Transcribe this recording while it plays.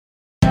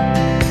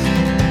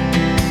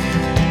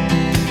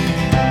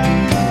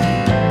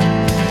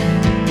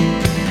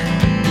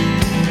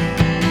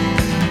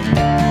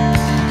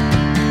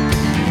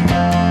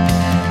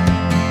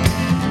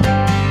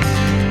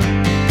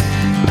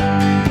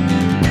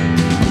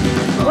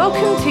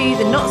Welcome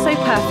to the Not So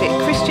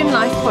Perfect Christian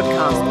Life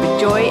podcast with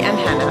Joy and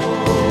Hannah.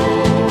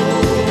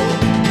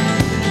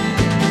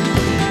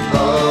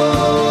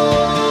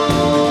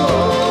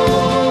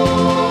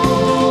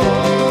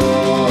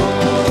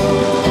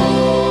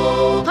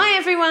 Hi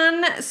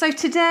everyone. So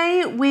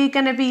today we're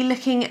going to be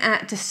looking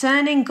at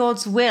discerning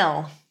God's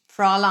will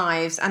for our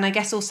lives, and I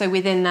guess also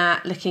within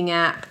that looking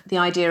at the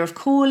idea of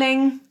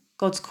calling,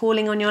 God's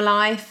calling on your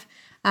life.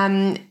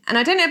 And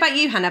I don't know about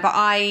you, Hannah, but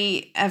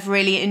I have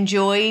really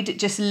enjoyed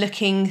just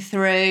looking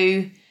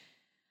through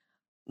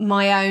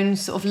my own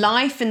sort of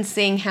life and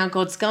seeing how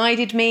God's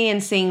guided me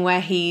and seeing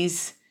where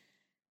he's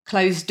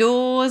closed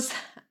doors,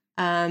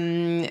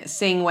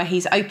 seeing where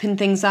he's opened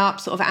things up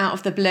sort of out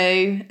of the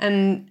blue.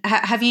 And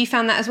have you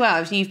found that as well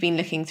as you've been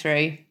looking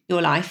through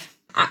your life?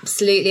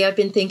 Absolutely. I've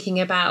been thinking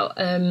about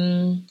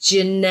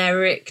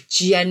general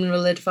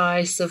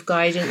advice of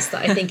guidance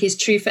that I think is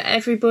true for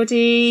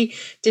everybody,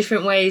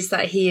 different ways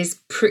that he is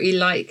pretty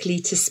likely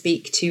to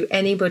speak to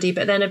anybody.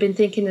 But then I've been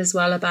thinking as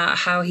well about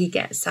how he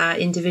gets our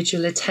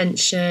individual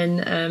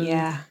attention,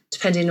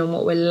 depending on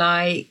what we're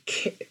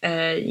like,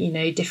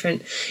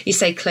 different, you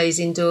say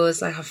closing doors,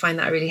 like I find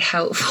that really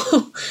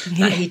helpful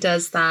that he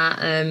does that.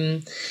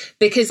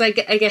 Because I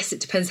guess it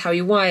depends how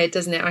you're wired,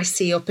 doesn't it? I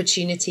see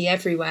opportunity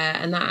everywhere,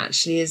 and that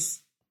actually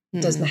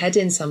does my head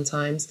in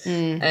sometimes.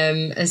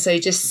 And so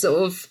just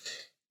sort of,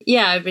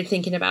 I've been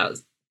thinking about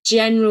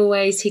general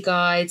ways he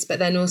guides, but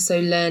then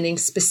also learning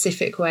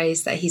specific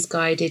ways that he's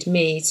guided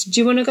me. So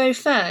do you want to go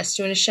first?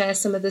 Do you want to share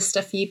some of the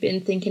stuff you've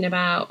been thinking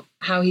about,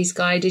 how he's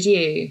guided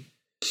you?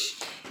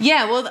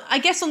 Yeah, well, I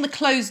guess on the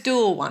closed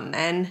door one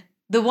then,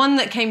 the one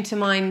that came to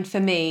mind for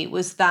me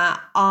was that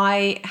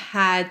I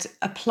had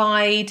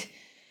applied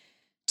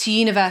to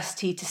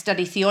university to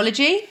study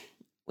theology,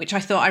 which I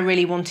thought I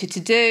really wanted to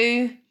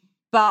do.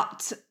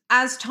 But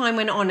as time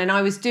went on, and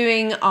I was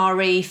doing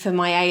RE for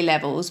my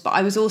A-levels, but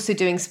I was also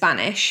doing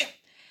Spanish.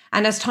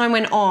 And as time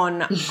went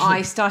on,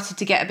 I started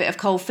to get a bit of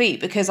cold feet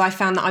because I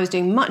found that I was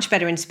doing much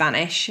better in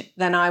Spanish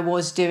than I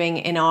was doing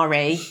in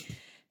RE,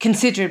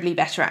 considerably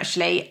better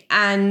actually.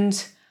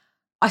 And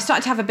I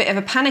started to have a bit of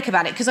a panic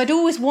about it because I'd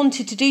always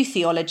wanted to do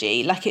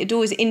theology, like it had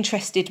always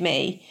interested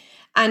me.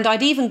 And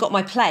I'd even got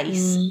my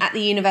place at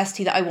the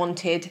university that I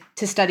wanted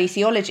to study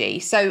theology.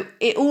 So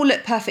it all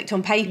looked perfect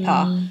on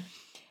paper.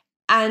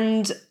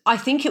 And I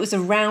think it was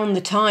around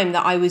the time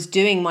that I was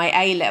doing my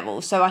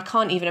A-level. So I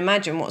can't even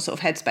imagine what sort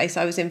of headspace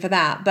I was in for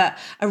that. But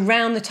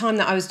around the time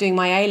that I was doing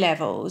my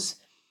A-levels,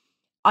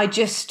 I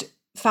just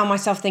found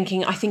myself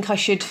thinking, I think I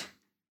should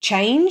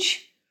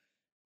change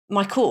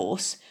my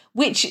course,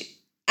 which,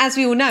 as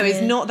we all know, is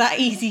not that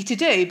easy to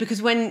do,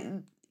 because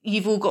when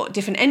you've all got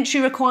different entry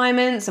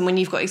requirements and when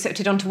you've got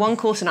accepted onto one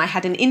course, and I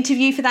had an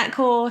interview for that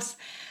course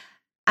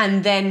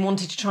and then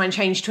wanted to try and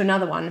change to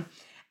another one.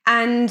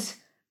 And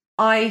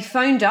I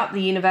phoned up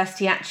the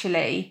university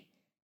actually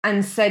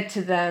and said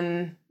to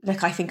them,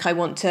 look, I think I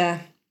want to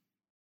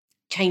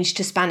change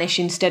to Spanish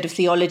instead of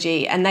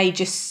theology. And they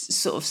just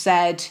sort of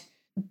said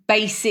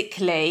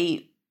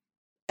basically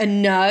a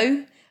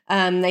no.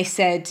 They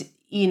said,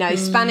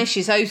 Spanish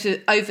is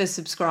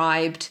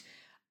oversubscribed.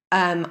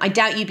 I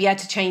doubt you'd be able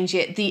to change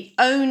it. The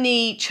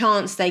only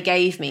chance they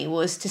gave me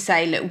was to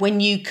say, look,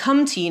 when you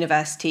come to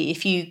university,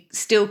 if you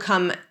still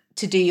come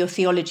to do your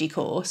theology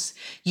course,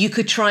 you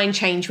could try and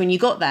change when you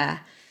got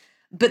there.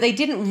 But they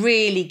didn't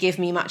really give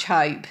me much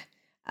hope.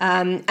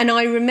 And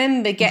I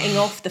remember getting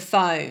off the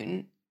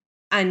phone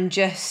and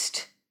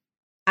just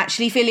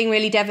actually feeling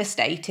really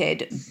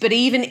devastated. But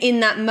even in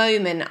that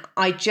moment,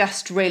 I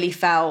just really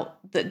felt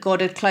that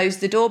God had closed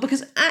the door,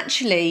 because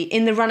actually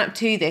in the run up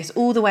to this,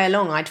 all the way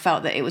along, I'd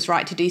felt that it was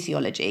right to do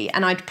theology.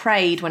 And I'd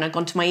prayed when I'd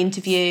gone to my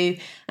interview,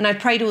 and I'd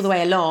prayed all the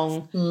way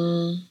along,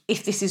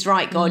 if this is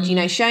right, God,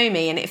 show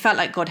me. And it felt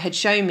like God had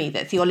shown me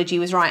that theology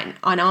was right,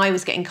 and I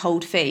was getting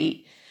cold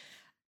feet.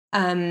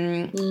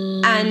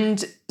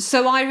 And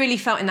so I really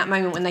felt in that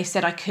moment when they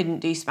said I couldn't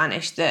do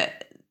Spanish,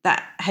 that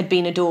had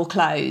been a door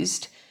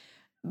closed.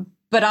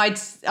 But I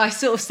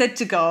sort of said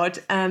to God,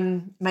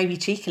 maybe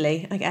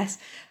cheekily, I guess,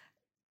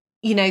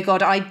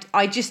 God,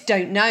 I just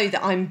don't know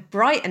that I'm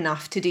bright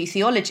enough to do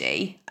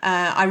theology.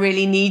 I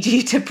really need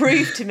you to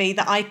prove to me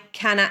that I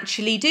can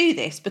actually do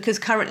this, because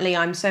currently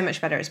I'm so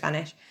much better at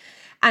Spanish.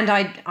 And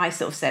I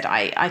sort of said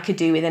I could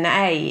do with an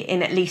A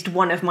in at least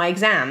one of my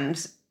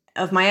exams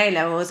of my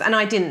A-levels, and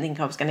I didn't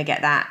think I was going to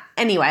get that.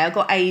 Anyway, I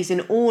got A's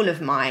in all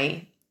of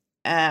my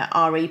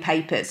RE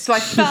papers. So I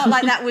felt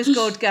like that was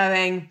God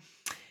going,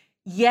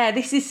 yeah,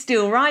 this is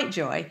still right,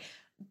 Joy.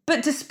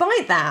 But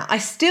despite that, I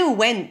still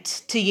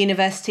went to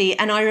university,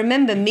 and I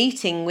remember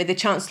meeting with the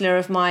chancellor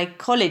of my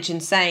college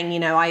and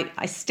saying,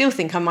 I still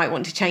think I might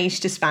want to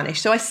change to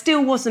Spanish. So I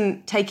still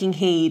wasn't taking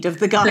heed of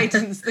the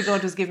guidance that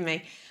God was giving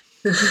me.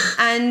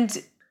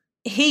 And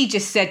he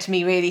just said to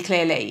me really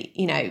clearly,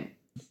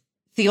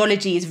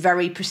 theology is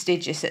very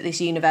prestigious at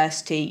this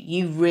university.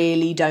 You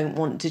really don't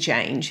want to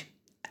change.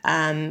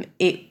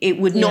 It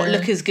would not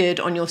look as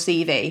good on your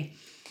CV.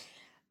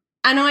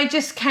 And I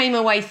just came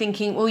away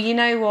thinking, well, you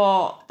know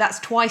what? That's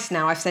twice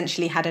now I've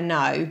essentially had a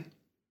no.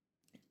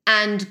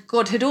 And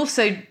God had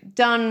also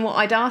done what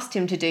I'd asked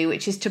him to do,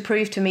 which is to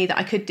prove to me that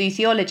I could do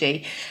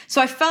theology.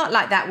 So I felt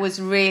like that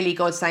was really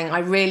God saying, I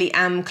really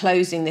am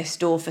closing this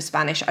door for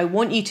Spanish. I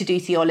want you to do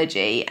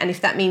theology. And if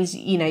that means,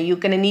 you're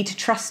going to need to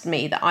trust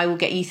me that I will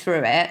get you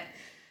through it.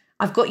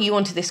 I've got you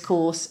onto this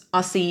course.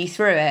 I'll see you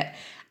through it.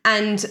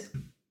 And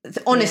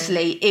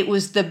honestly,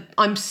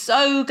 I'm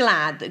so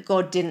glad that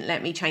God didn't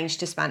let me change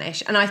to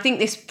Spanish. And I think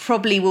this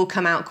probably will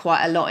come out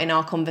quite a lot in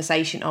our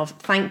conversation of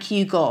thank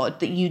you, God,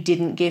 that you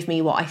didn't give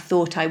me what I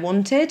thought I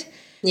wanted.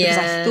 Because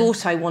I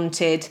thought I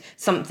wanted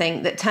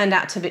something that turned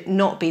out to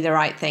not be the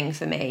right thing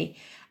for me.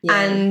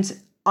 Yeah. And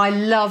I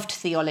loved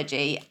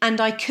theology and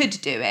I could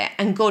do it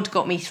and God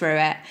got me through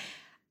it.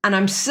 And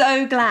I'm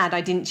so glad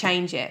I didn't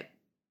change it.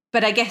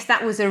 But I guess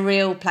that was a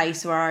real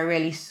place where I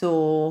really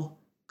saw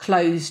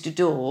closed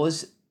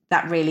doors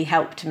that really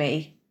helped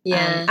me.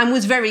 Yeah. And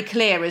was very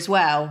clear as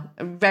well.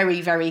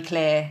 Very, very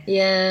clear.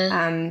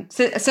 Yeah.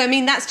 So I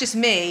mean, that's just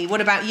me.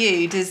 What about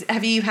you?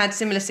 Have you had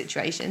similar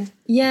situations?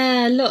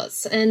 Yeah,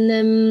 lots.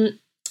 And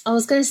I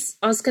was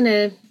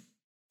gonna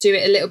do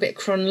it a little bit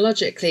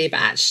chronologically,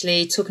 but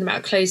actually talking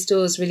about closed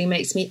doors really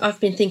I've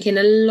been thinking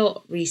a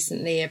lot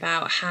recently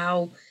about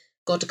how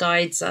God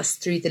guides us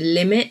through the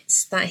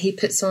limits that he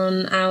puts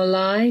on our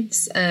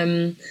lives,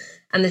 and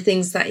the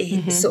things that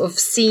he sort of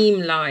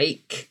seem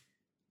like,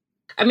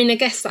 I mean, I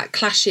guess that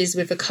clashes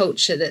with a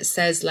culture that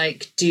says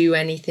like, do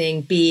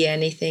anything, be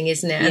anything,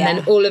 isn't it? And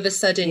then all of a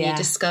sudden you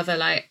discover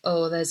like,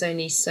 oh, there's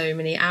only so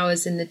many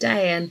hours in the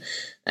day. And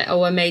like,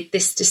 oh, I made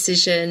this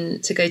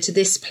decision to go to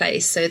this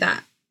place. So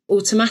that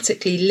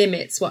automatically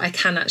limits what I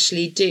can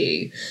actually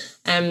do.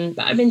 But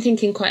I've been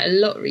thinking quite a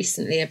lot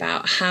recently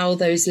about how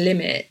those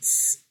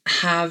limits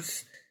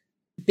have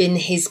been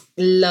his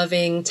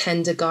loving,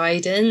 tender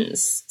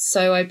guidance.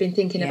 So I've been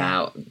thinking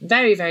about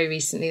very, very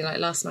recently, like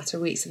last matter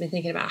of weeks, I've been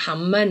thinking about how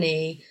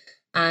money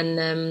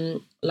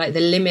and like the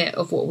limit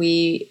of what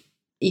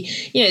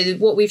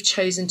what we've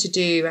chosen to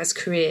do as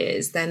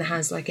careers then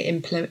has like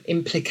an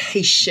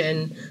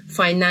implication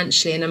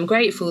financially. And I'm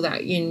grateful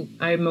that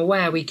I'm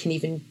aware we can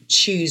even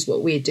choose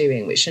what we're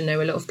doing, which I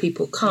know a lot of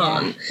people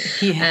can't.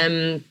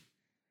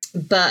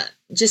 But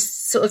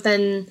just sort of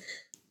then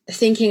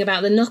thinking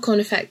about the knock-on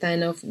effect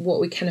then of what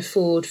we can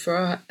afford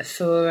for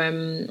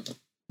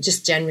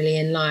just generally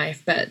in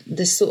life, but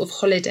the sort of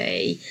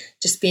holiday,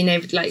 just being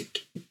able to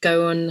like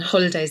go on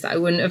holidays that I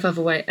wouldn't have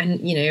otherwise,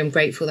 and I'm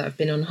grateful that I've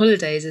been on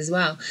holidays as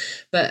well,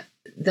 but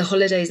the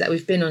holidays that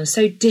we've been on are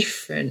so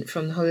different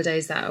from the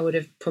holidays that I would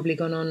have probably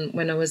gone on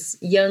when I was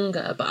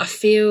younger. But I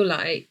feel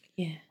like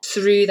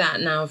through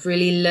that now I've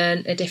really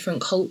learned a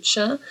different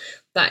culture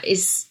that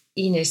is,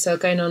 so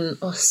going on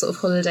sort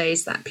of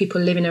holidays that people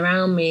living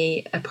around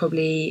me are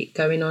probably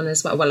going on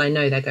as well. Well, I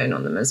know they're going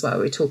on them as well.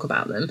 We talk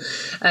about them.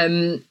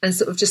 And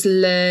sort of just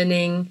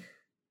learning,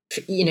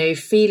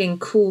 feeling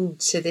called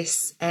to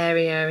this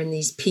area and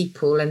these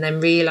people, and then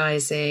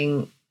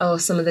realising,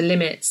 some of the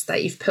limits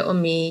that you've put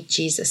on me,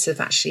 Jesus, have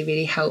actually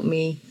really helped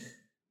me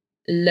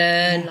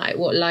learn like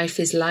what life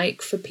is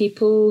like for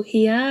people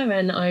here.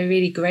 And I'm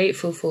really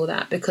grateful for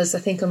that, because I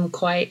think I'm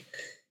quite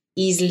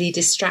easily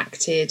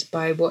distracted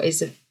by what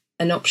is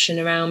an option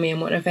around me and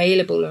what's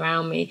available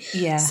around me.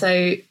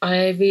 So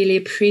I really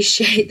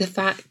appreciate the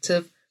fact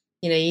of,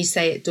 you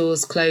say it,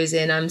 doors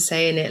closing, I'm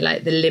saying it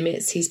like the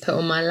limits he's put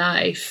on my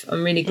life.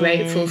 I'm really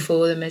grateful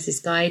for them as his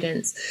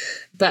guidance.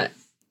 But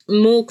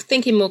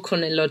thinking more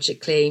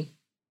chronologically,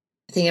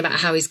 thinking about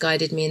how he's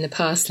guided me in the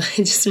past, like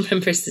I just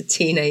remember as a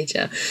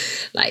teenager,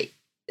 like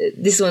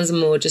this one's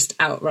more just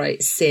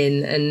outright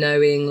sin and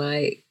knowing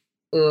like,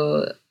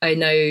 or I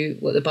know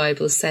what the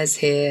Bible says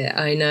here.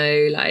 I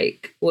know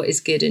like what is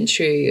good and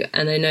true.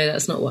 And I know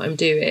that's not what I'm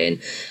doing.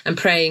 And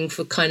praying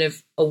for kind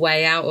of a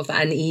way out of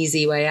that, an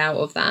easy way out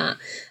of that,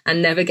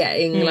 and never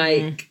getting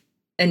like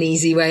an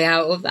easy way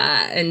out of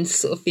that, and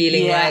sort of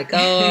feeling like,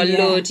 oh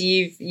Lord,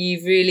 you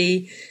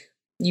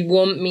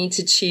want me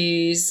to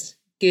choose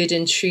good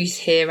and truth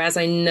here, as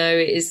I know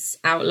it is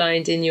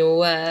outlined in your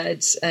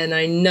word, and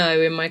I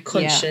know in my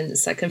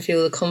conscience I can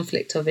feel the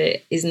conflict of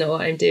it is not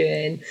what I'm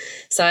doing.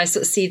 So I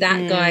sort of see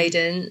that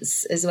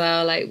guidance as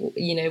well, like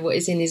what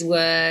is in his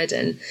word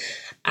and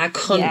our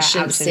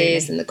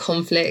consciences and the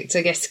conflict.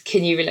 I guess,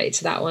 can you relate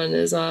to that one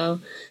as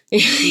well?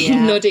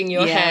 Nodding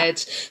your head.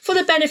 For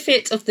the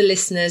benefit of the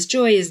listeners,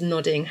 Joy is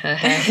nodding her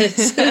head.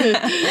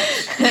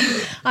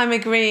 I'm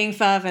agreeing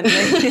fervently.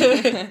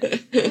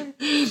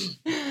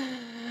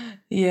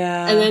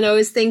 And then I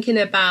was thinking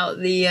about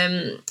so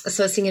I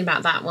was thinking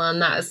about that one.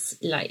 That was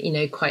like,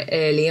 quite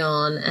early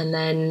on. And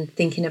then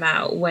thinking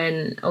about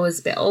when I was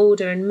a bit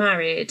older and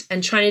married,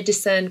 and trying to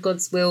discern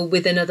God's will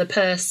with another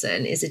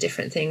person is a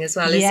different thing as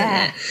well, isn't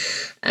it?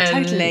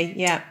 Totally,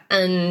 yeah.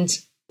 And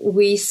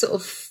we sort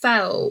of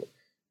felt,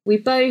 we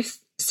both,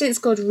 since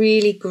God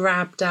really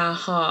grabbed our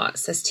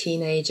hearts as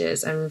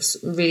teenagers and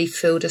really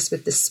filled us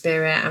with the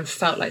Spirit and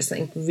felt like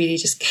something really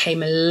just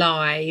came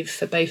alive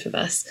for both of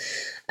us,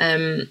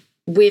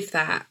 with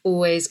that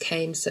always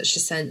came such a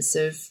sense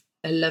of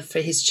a love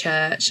for his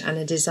church and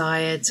a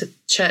desire to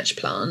church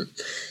plant.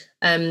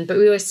 But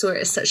we always saw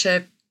it as such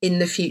a in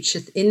the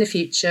future.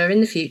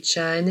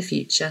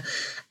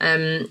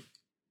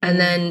 And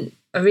then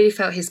I really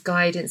felt his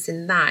guidance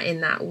in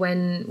that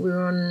when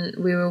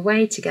we were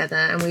away together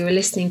and we were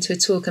listening to a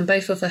talk, and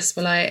both of us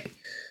were like,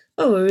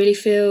 oh,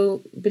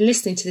 been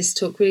listening to this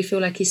talk, really feel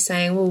like he's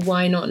saying, well,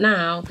 why not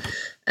now?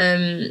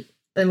 And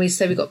we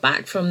got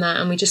back from that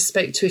and we just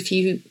spoke to a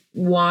few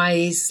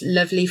wise,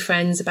 lovely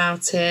friends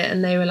about it,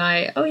 and they were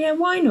like, oh yeah,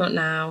 why not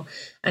now?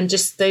 And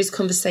just those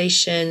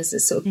conversations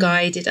that sort of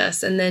guided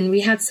us. And then we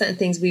had certain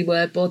things we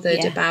were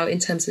bothered about in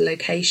terms of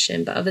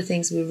location, but other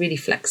things we were really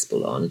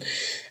flexible on.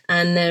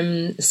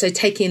 And so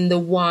taking the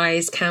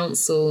wise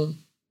counsel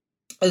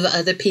of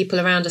other people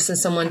around us, and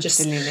someone just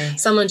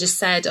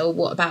said, oh,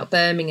 what about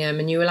Birmingham?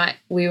 And we were like,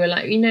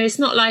 it's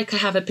not like I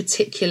have a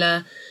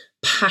particular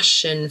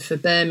passion for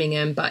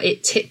Birmingham, but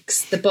it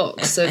ticks the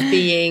box of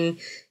being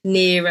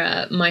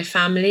nearer my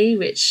family,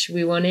 which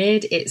we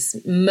wanted. It's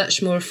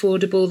much more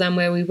affordable than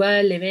where we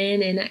were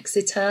living in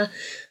Exeter,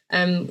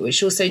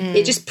 which also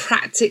it just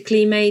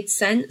practically made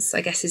sense,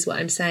 I guess is what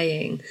I'm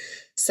saying.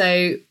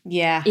 So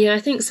I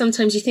think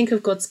sometimes you think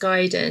of God's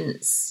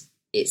guidance,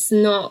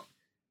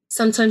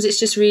 sometimes it's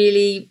just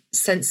really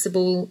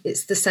sensible.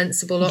 It's the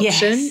sensible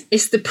option. Yes.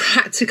 It's the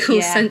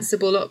practical,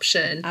 sensible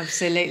option.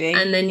 Absolutely.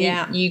 And then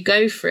you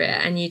go for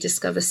it and you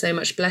discover so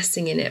much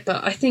blessing in it.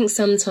 But I think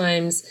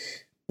sometimes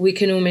we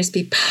can almost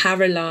be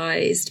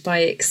paralyzed by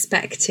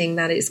expecting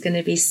that it's going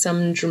to be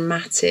some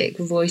dramatic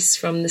voice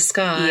from the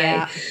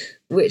sky,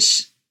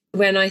 which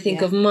when I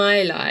think of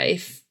my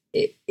life,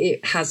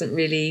 it hasn't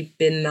really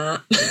been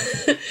that.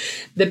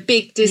 The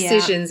big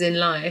decisions in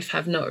life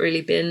have not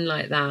really been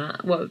like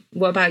that.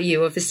 What about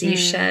you? Obviously, you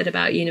shared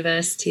about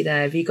university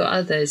there. Have you got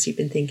others you've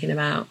been thinking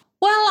about?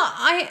 Well,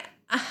 I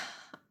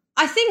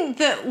think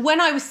that when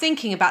I was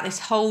thinking about this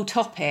whole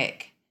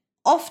topic,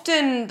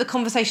 often the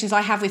conversations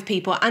I have with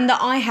people, and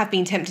that I have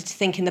been tempted to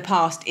think in the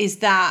past, is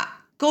that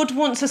God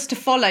wants us to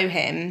follow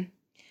him,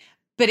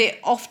 but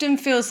it often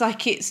feels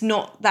like it's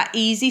not that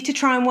easy to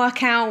try and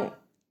work out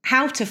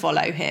how to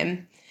follow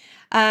him.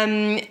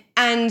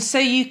 And so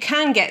you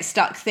can get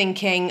stuck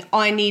thinking,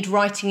 I need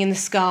writing in the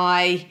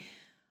sky,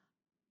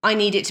 I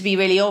need it to be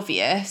really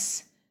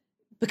obvious,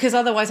 because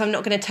otherwise I'm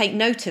not going to take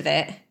note of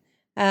it.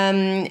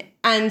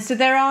 And so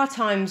there are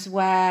times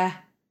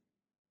where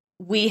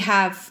we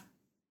have,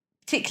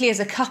 particularly as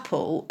a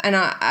couple, and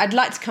I'd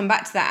like to come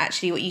back to that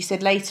actually, what you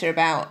said later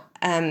about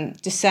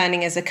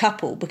discerning as a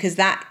couple, because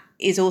that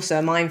is also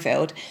a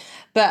minefield.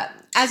 But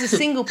as a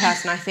single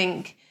person, I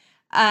think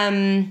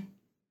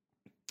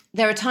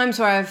there are times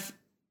where I've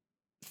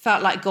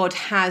felt like God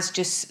has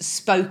just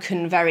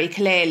spoken very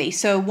clearly.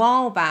 So a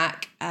while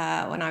back,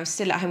 when I was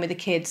still at home with the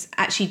kids,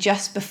 actually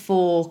just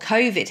before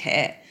COVID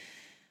hit,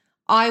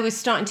 I was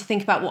starting to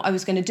think about what I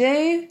was going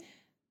to do.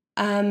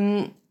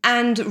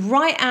 And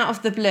right out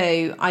of the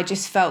blue, I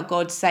just felt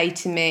God say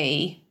to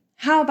me,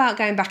 how about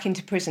going back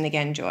into prison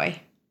again, Joy?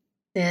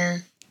 Yeah.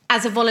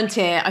 As a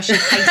volunteer, I should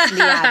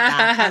hastily add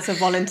that, as a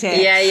volunteer.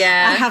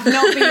 Yeah. I have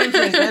not been in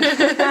prison.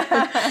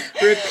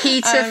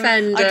 Repeat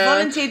offender. I'd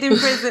volunteered in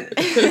prison.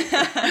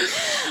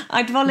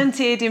 I'd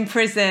volunteered in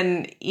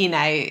prison,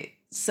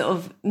 sort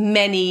of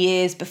many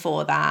years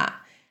before that.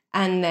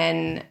 And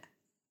then,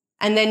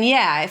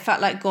 it felt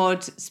like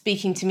God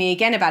speaking to me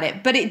again about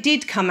it. But it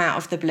did come out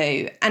of the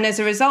blue. And as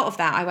a result of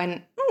that, I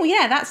went, oh,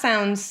 yeah, that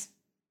sounds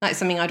like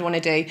something I'd want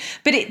to do.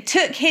 But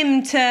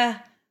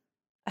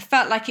I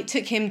felt like it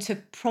took him to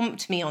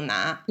prompt me on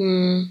that,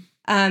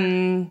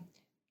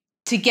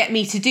 to get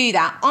me to do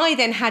that. I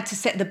then had to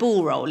set the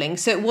ball rolling.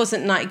 So it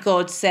wasn't like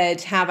God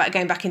said, how about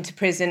going back into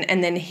prison?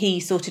 And then he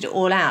sorted it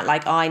all out.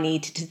 Like I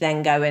needed to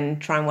then go and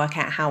try and work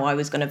out how I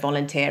was going to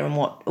volunteer and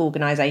what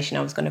organisation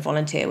I was going to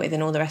volunteer with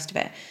and all the rest of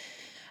it.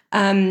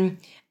 And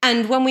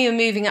when we were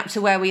moving up to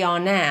where we are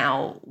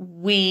now,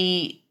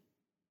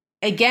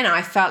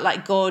 I felt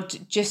like God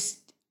just,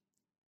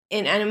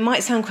 and it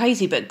might sound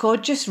crazy, but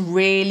God just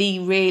really,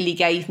 really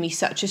gave me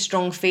such a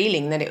strong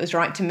feeling that it was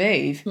right to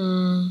move.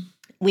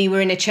 We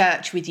were in a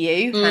church with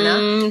you,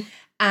 Hannah,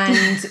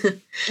 and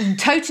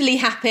totally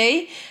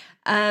happy,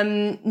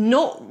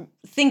 not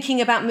thinking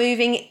about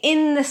moving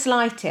in the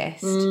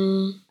slightest.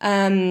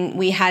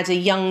 We had a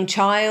young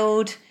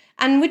child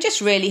and we're just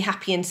really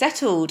happy and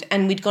settled.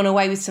 And we'd gone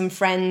away with some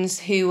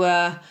friends who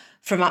were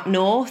from up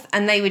north,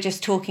 and they were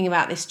just talking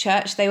about this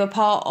church they were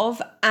part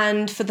of.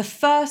 And for the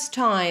first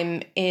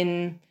time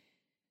in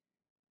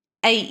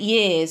 8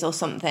 years or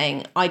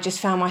something, I just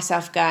found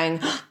myself going,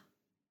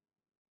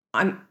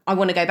 I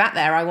want to go back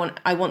there. I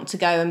want to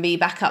go and be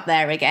back up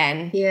there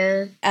again.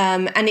 Yeah.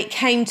 And it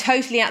came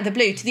totally out of the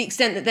blue, to the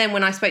extent that then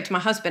when I spoke to my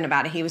husband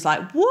about it, he was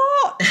like,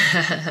 what?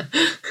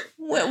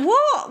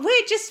 What?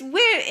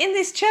 We're in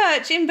this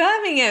church in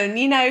Birmingham,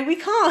 we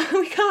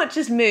can't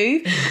just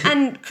move.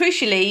 And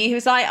crucially, he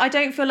was like, I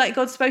don't feel like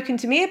God's spoken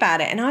to me about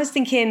it. And I was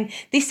thinking,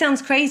 this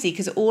sounds crazy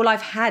because all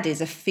I've had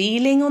is a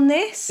feeling on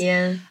this.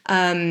 Yeah.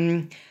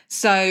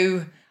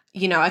 So,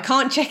 I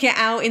can't check it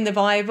out in the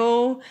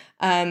Bible.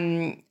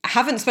 I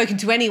haven't spoken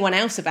to anyone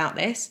else about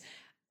this.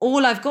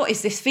 all I've got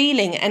is this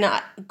feeling, and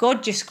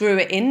God just grew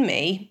it in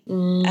me.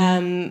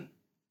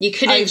 You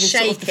couldn't over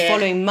shake sort of the it.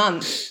 following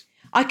month.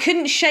 I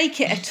couldn't shake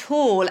it at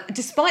all,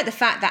 despite the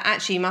fact that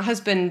actually my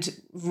husband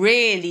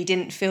really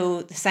didn't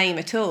feel the same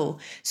at all.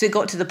 So it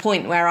got to the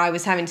point where I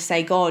was having to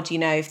say, God,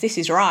 if this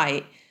is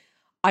right,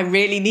 I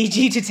really need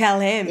you to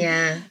tell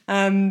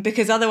him.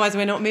 Because otherwise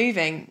we're not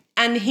moving.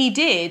 And he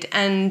did.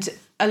 And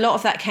a lot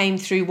of that came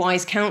through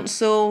wise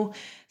counsel.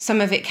 Some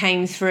of it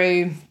came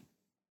through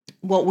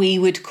what we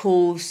would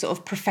call sort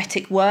of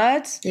prophetic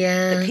words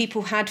that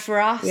people had for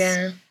us.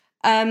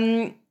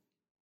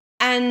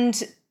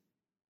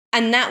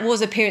 And that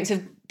was a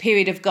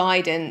period of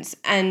guidance,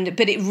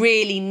 but it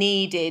really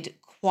needed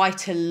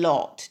quite a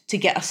lot to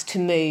get us to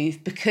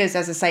move, because,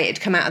 as I say, it had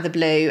come out of the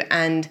blue,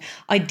 and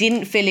I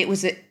didn't feel it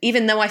was,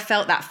 even though I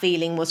felt that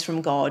feeling was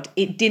from God,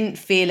 it didn't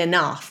feel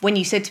enough. When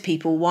you said to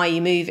people, why are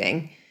you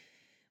moving?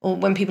 Or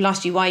when people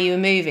asked you why you were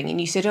moving, and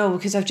you said, oh,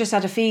 because I've just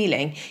had a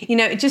feeling,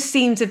 it just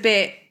seems a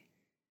bit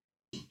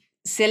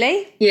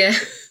silly.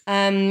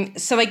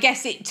 So I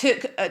guess it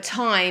took a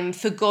time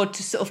for God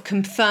to sort of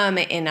confirm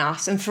it in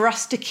us, and for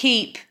us to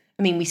keep,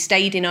 we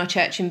stayed in our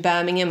church in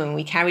Birmingham and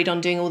we carried on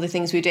doing all the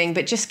things we were doing,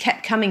 but just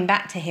kept coming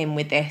back to him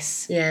with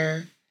this.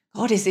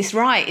 God, is this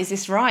right? Is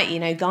this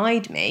right?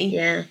 Guide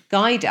me,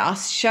 guide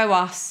us, show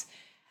us.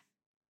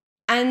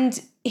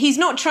 And he's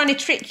not trying to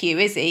trick you,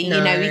 is he? No.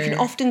 You can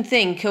often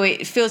think,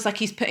 it feels like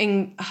he's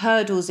putting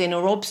hurdles in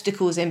or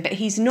obstacles in, but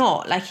he's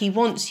not. Like, he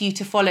wants you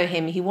to follow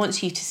him. He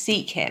wants you to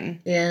seek him.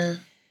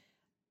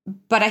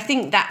 But I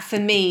think that for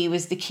me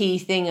was the key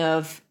thing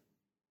of,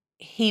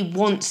 he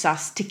wants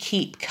us to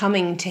keep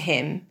coming to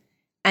him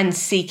and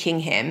seeking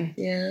him.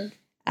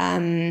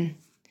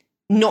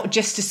 Not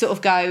just to sort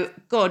of go,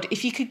 God,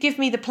 if you could give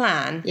me the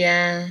plan.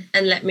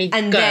 And let me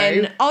and go.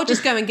 then I'll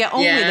just go and get on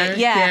with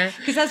it.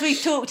 Because as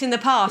we've talked in the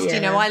past,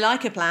 I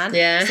like a plan.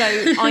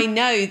 So I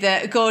know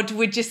that God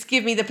would just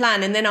give me the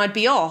plan, and then I'd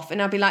be off,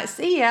 and I'd be like,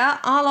 see ya,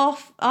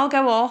 I'll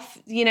go off,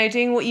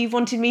 doing what you've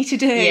wanted me to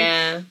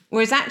do.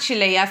 Whereas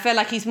actually, I feel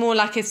like he's more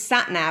like a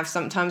sat nav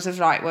sometimes of,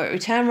 right, well, we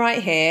turn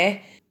right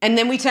here, and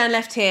then we turn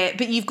left here,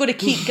 but you've got to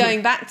keep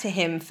going back to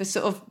him for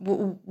sort of,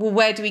 well,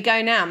 where do we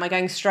go now? Am I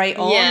going straight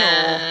on?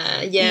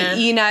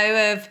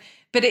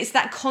 But it's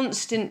that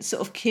constant sort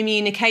of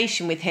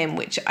communication with him,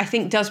 which I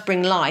think does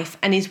bring life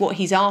and is what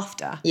he's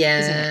after.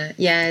 Isn't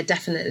it?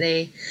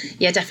 Definitely.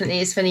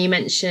 It's funny you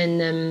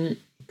mention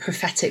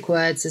prophetic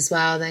words as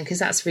well then, because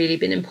that's really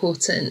been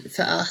important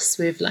for us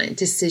with like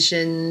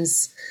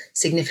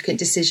significant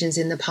decisions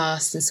in the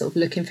past, and sort of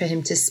looking for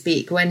him to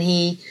speak when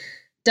he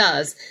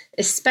does,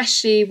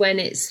 especially when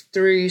it's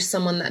through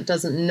someone that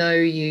doesn't know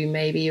you.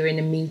 Maybe you're in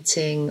a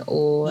meeting,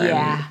 or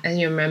and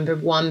you remember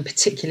one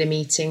particular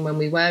meeting when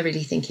we were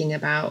really thinking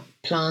about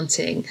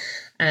planting,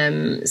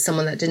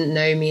 someone that didn't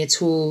know me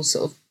at all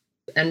sort of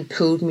and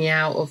pulled me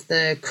out of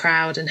the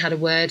crowd and had a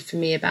word for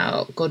me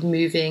about God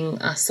moving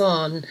us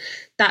on.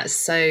 That's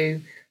so,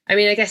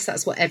 I guess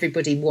that's what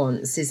everybody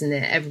wants, isn't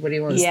it? Everybody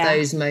wants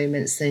those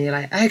moments. Then you're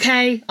like,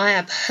 okay, I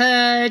have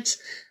heard,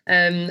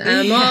 and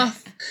I'm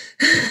off.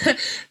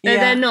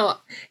 They're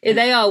not,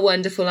 they are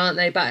wonderful, aren't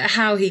they? But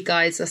how he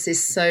guides us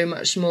is so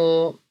much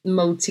more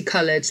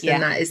multicolored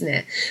than that, isn't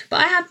it?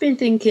 But I have been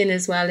thinking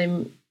as well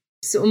in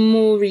sort of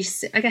more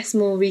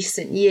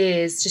recent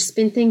years, just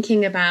been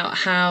thinking about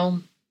how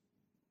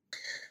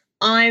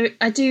I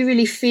do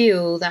really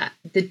feel that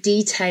the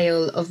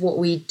detail of what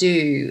we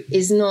do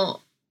is not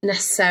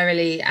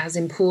necessarily as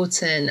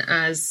important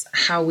as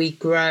how we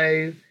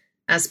grow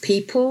as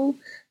people.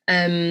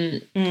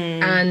 And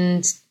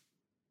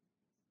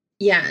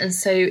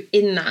so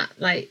in that,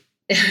 like,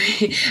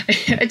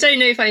 I don't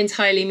know if I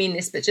entirely mean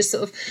this, but just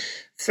sort of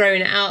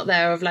throwing it out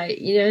there of like,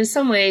 in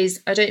some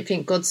ways, I don't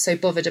think God's so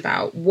bothered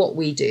about what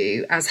we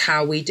do as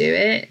how we do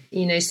it,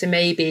 so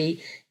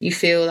maybe you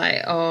feel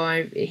like,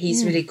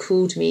 he's really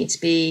called me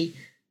to be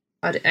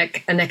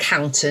an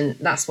accountant.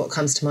 That's what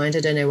comes to mind.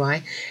 I don't know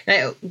why.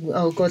 Like,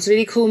 God's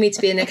really called me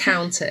to be an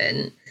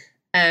accountant.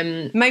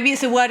 Maybe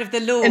it's a word of the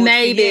Lord.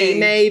 Maybe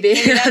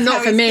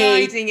not for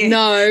me.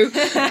 No.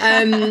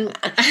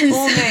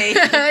 Or me.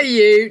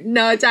 You.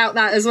 No, I doubt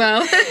that as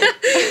well.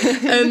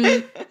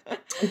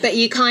 But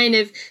you kind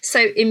of, so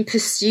in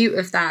pursuit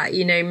of that,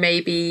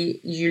 maybe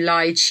you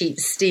lie, cheat,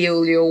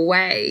 steal your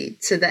way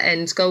to the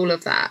end goal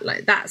of that.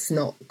 Like, that's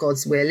not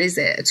God's will, is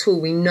it, at all?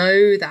 We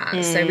know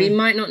that. So we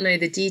might not know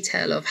the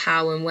detail of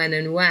how and when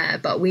and where,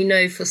 but we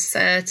know for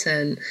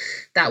certain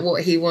that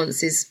what he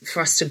wants is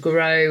for us to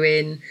grow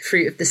in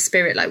fruit of the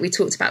Spirit, like we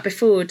talked about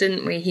before,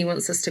 didn't we? He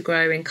wants us to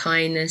grow in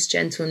kindness,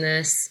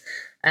 gentleness,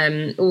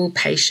 all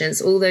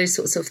patience, all those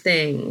sorts of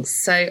things.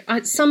 So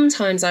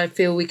sometimes I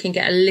feel we can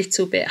get a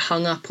little bit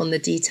hung up on the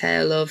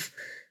detail of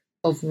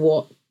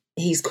what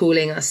he's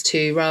calling us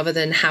to, rather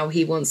than how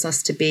he wants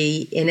us to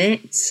be in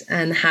it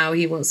and how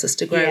he wants us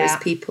to grow as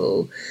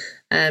people.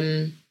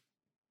 I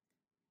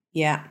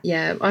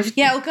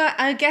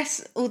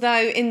guess,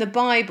 although in the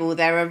Bible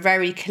there are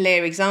very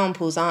clear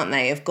examples, aren't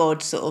they, of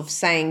God sort of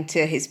saying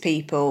to his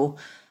people,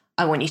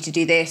 I want you to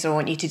do this, or I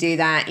want you to do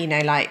that. You know,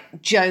 like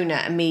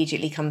Jonah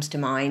immediately comes to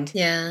mind.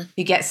 Yeah.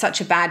 Who gets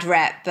such a bad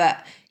rep,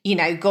 but, you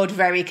know, God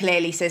very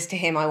clearly says to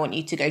him, I want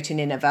you to go to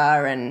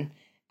Nineveh,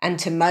 and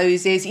to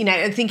Moses, you know,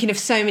 and thinking of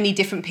so many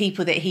different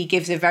people that he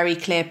gives a very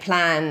clear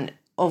plan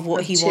of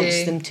what he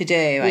wants them to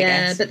do, I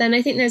guess. But then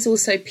I think there's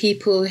also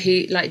people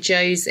who, like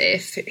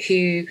Joseph,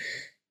 who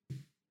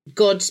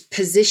God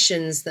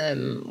positions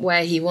them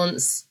where he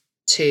wants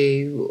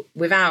to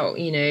without,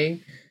 you know,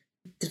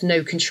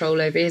 no control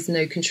over it. He has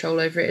no control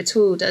over it at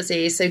all, does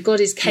he? So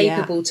God is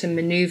capable to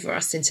maneuver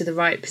us into the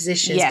right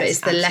positions, but it's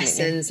the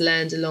lessons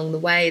learned along the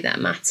way that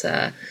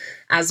matter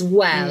as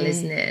well,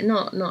 isn't it?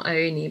 Not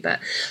only, but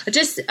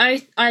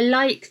I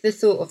like the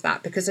thought of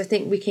that, because I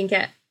think we can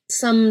get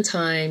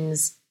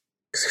sometimes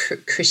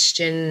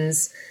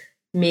Christians,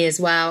 me as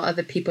well,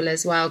 other people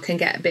as well, can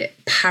get a bit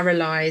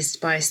paralyzed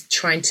by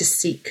trying to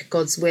seek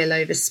God's will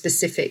over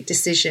specific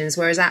decisions,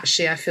 whereas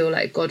actually I feel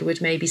like God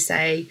would maybe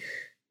say,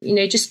 you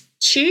know, just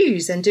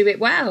choose and do it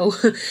well.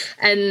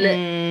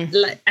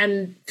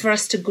 and for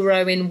us to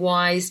grow in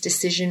wise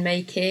decision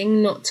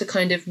making, not to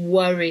kind of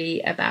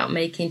worry about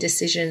making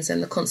decisions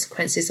and the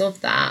consequences of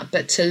that,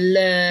 but to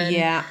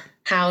learn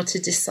how to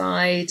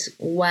decide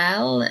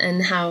well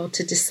and how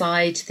to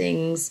decide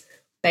things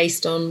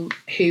based on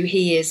who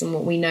he is and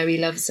what we know he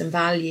loves and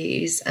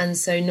values. And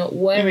so not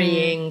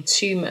worrying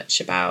too much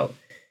about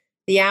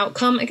the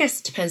outcome. I guess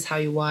it depends how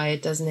you're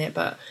wired, doesn't it?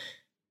 But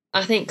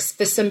I think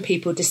for some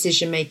people,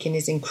 decision making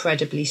is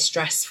incredibly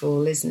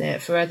stressful, isn't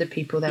it? For other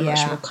people, they're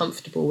much more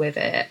comfortable with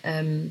it.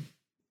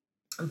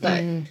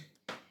 But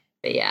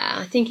yeah,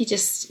 I think he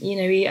just, you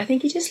know, I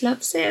think he just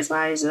loves it as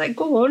well. He's like,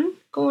 go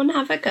on,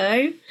 have a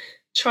go.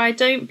 Try,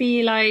 don't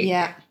be like,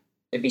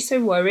 don't be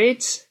so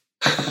worried.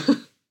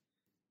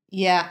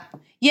 Yeah,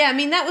 I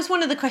mean, that was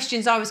one of the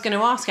questions I was going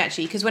to ask,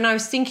 actually, because when I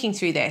was thinking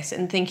through this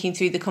and thinking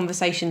through the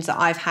conversations that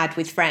I've had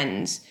with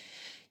friends,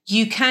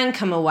 you can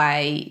come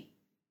away,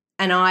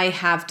 and I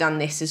have done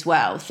this as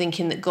well,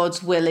 thinking that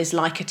God's will is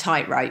like a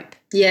tightrope.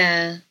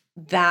 Yeah.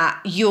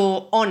 That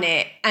you're on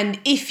it, and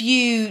if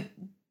you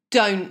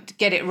don't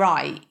get it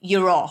right,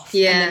 you're off.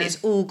 Yeah. And then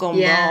it's all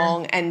gone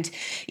wrong. And,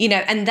 you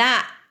know, and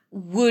that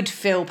would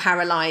feel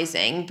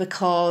paralyzing,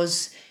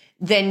 because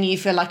then you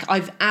feel like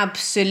I've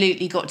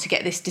absolutely got to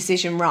get this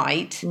decision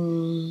right.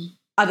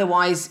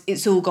 Otherwise,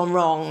 it's all gone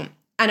wrong.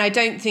 And I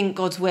don't think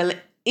God's will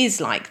is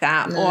like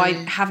that, or I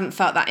haven't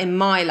felt that in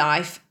my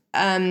life.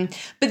 But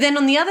then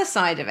on the other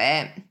side of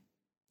it,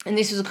 and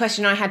this was a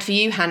question I had for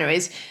you, Hannah,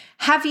 is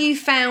have you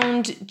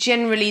found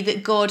generally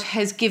that God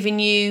has given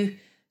you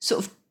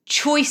sort of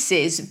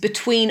choices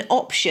between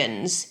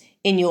options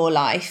in your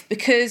life?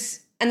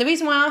 And the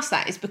reason why I asked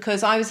that is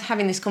because I was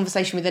having this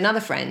conversation with another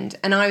friend,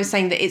 and I was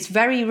saying that it's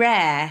very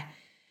rare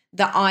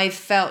that I've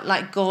felt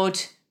like God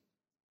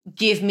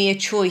give me a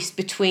choice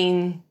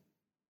between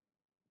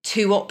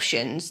two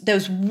options. There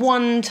was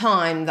one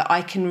time that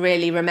I can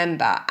really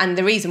remember, and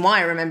the reason why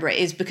I remember it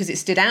is because it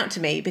stood out to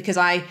me, because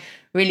I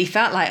really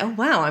felt like, oh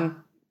wow,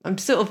 I'm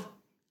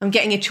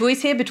getting a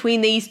choice here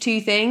between these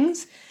two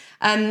things.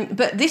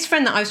 But this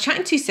friend that I was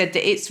chatting to said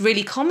that it's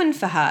really common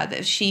for her,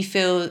 that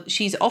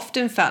she's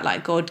often felt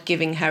like God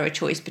giving her a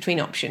choice between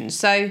options.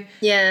 So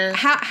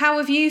how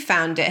have you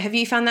found it? Have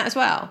you found that as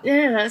well?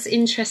 Yeah, that's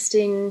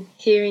interesting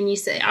hearing you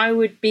say. I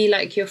would be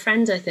like your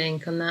friend, I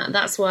think, on that.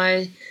 That's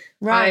why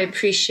I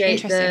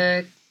appreciate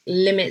the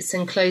limits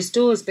and closed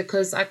doors,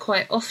 because I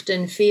quite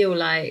often feel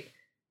like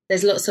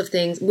there's lots of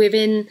things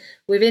within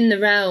the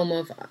realm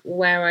of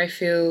where I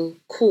feel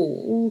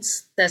called.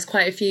 There's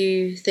quite a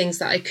few things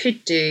that I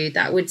could do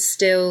that would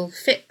still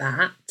fit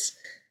that.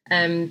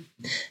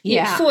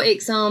 For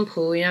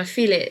example, you know, I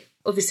feel it.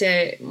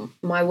 Obviously,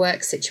 my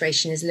work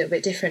situation is a little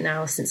bit different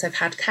now since I've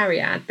had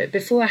Cariad. But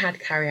before I had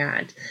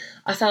Cariad,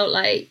 I felt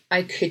like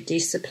I could do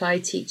supply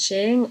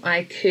teaching.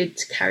 I could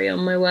carry on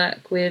my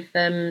work with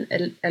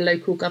a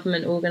local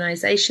government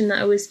organisation that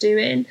I was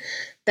doing.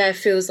 There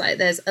feels like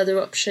there's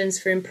other options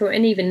for employment.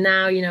 And even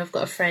now, you know, I've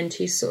got a friend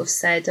who sort of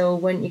said, oh,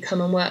 won't you come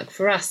and work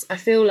for us? I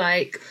feel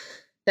like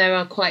there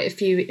are quite a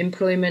few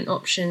employment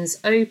options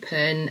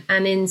open.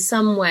 And in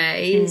some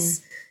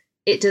ways,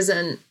 it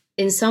doesn't,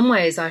 in some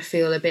ways, I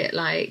feel a bit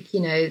like,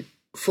 you know,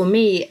 for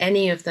me,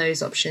 any of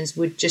those options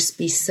would just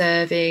be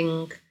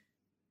serving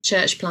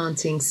church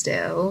planting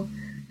still.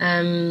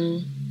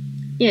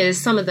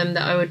 There's some of them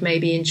that I would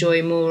maybe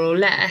enjoy more or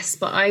less,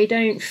 but I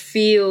don't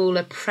feel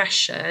a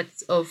pressure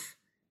of,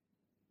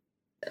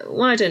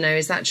 well, I don't know,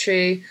 is that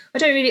true? I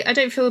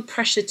don't feel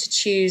pressure to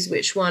choose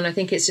which one. I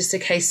think it's just a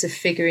case of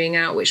figuring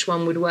out which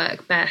one would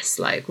work best,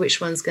 like which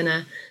one's going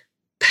to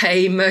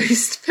pay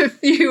most for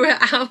fewer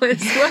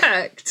hours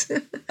worked.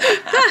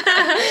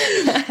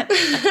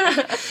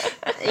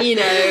 You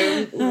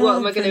know, what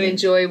am I going to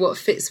enjoy? What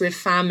fits with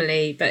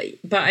family?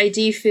 But I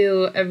do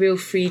feel a real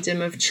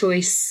freedom of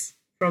choice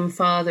from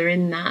Father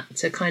in that,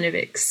 to kind of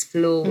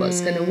explore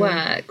what's going to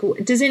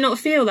work. Does it not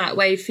feel that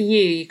way for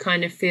you? You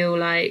kind of feel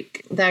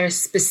like there are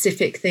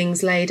specific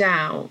things laid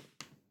out?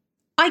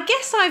 I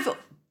guess I've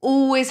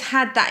always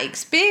had that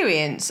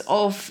experience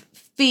of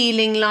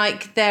feeling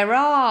like there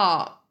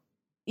are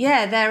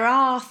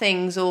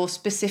things or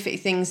specific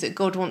things that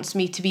God wants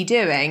me to be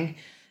doing.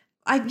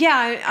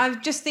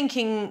 I'm just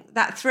thinking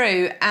that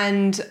through,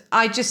 and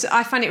I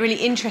find it really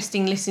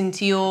interesting listening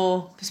to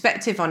your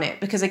perspective on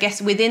it, because I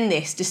guess within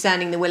this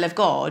discerning the will of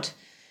God,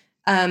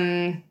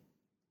 I've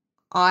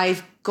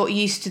got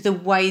used to the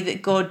way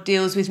that God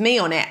deals with me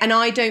on it, and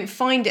I don't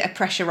find it a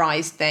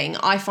pressurized thing.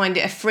 I find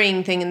it a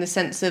freeing thing in the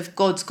sense of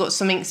God's got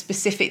something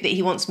specific that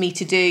he wants me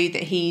to do,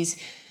 that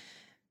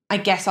I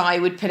guess I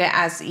would put it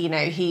as,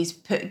 he's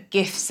put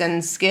gifts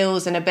and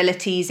skills and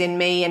abilities in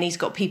me, and he's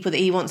got people that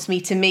he wants me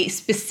to meet,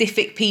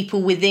 specific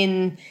people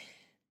within,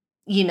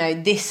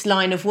 this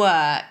line of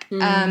work.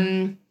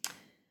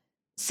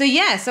 So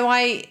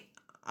I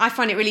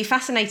find it really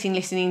fascinating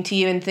listening to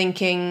you and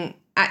thinking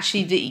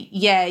actually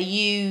that,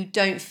 you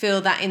don't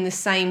feel that in the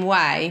same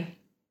way,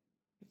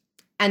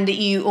 and that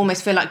you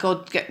almost feel like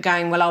God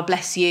going, well, I'll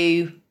bless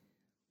you,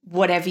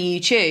 whatever you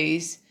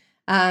choose.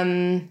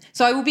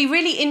 So I will be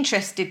really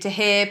interested to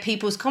hear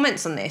people's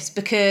comments on this,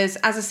 because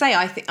as I say,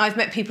 I've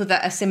met people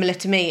that are similar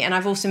to me, and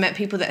I've also met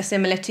people that are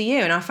similar to you,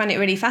 and I find it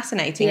really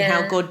fascinating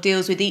how God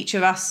deals with each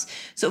of us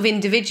sort of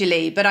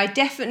individually. But I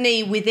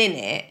definitely within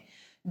it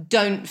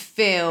don't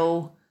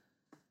feel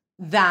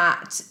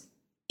that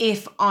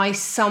if I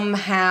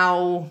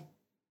somehow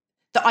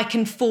that I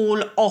can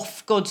fall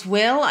off God's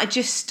will. I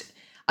just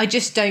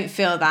don't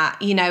feel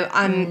that,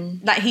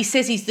 like he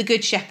says he's the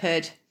good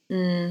shepherd.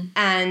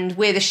 And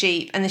we're the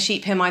sheep, and the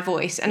sheep hear my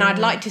voice. And I'd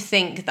like to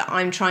think that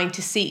I'm trying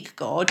to seek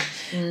God.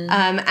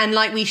 And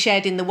like we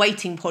shared in the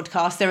Waiting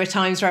podcast, there are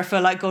times where I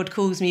feel like God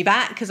calls me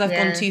back because I've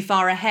gone too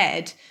far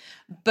ahead.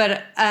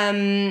 But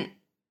I'd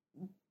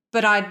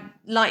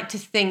like to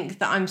think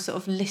that I'm sort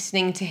of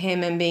listening to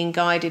him and being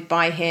guided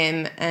by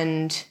him,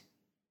 and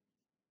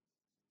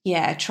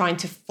trying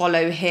to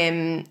follow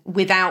him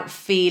without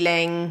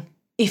feeling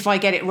if I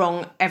get it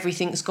wrong,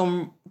 everything's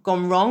gone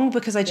wrong,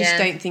 because I just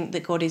don't think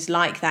that God is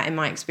like that in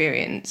my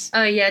experience.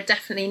 Oh yeah,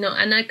 definitely not.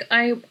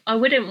 And I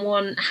wouldn't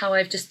want how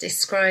I've just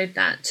described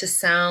that to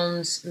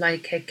sound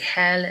like a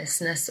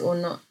carelessness or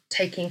not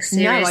taking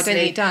seriously. No, I don't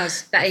think it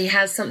does. That he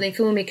has something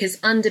for me, because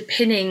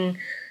underpinning,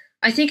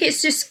 I think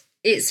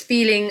it's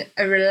feeling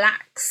a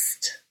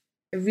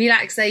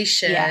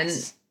relaxation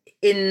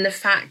in the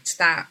fact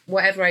that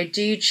whatever I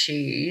do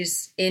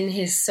choose in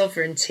his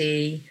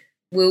sovereignty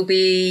will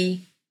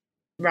be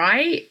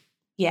right.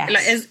 Yes.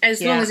 Like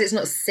as long as it's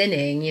not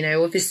sinning,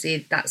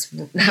 obviously that's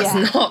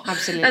not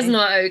absolutely, that's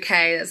not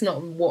okay. That's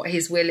not what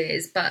his will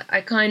is. But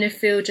I kind of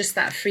feel just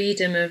that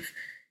freedom of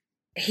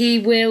he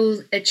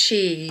will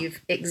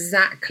achieve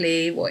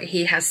exactly what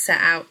he has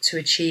set out to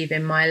achieve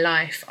in my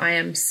life. I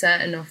am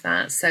certain of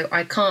that. So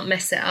I can't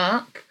mess it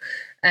up,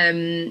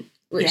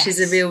 which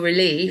is a real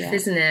relief,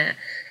 isn't it?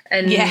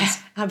 And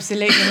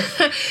absolutely.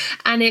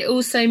 And it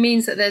also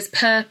means that there's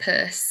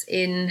purpose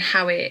in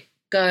how it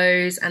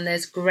goes, and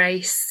there's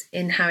grace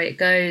in how it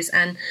goes.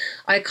 And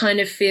I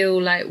kind of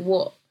feel like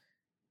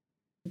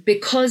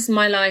because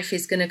my life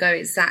is going to go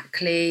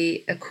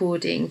exactly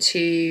according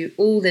to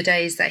all the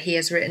days that he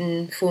has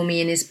written for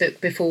me in his book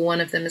before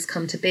one of them has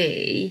come to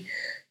be,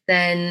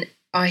 then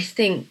I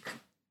think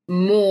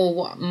more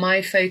what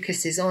my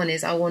focus is on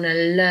is I want to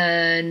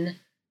learn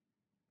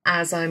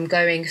as I'm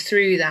going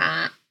through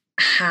that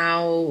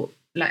I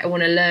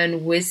want to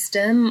learn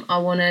wisdom. I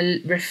want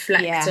to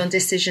reflect on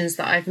decisions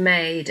that I've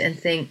made and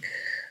think,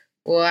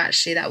 well,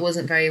 actually, that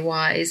wasn't very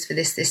wise for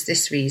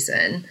this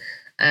reason.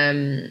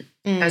 And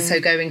so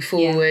going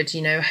forward,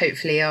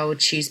 hopefully I'll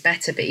choose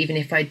better. But even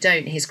if I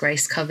don't, his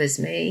grace covers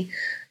me.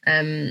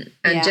 And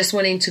just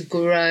wanting to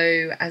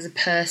grow as a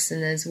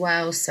person as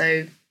well.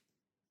 So,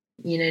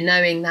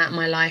 knowing that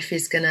my life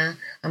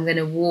I'm going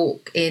to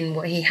walk in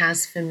what he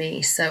has for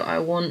me. So I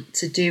want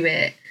to do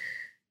it.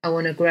 I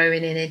want to grow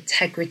in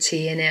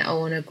integrity in it. I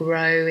want to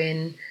grow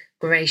in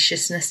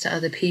graciousness to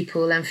other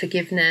people and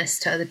forgiveness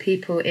to other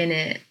people in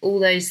it. All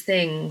those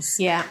things.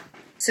 Yeah.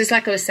 So it's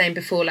like I was saying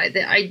before, like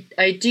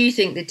I do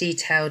think the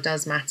detail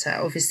does matter.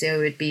 Obviously, it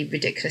would be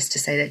ridiculous to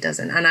say that it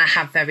doesn't. And I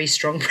have very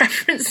strong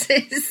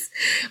preferences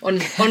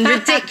on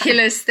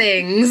ridiculous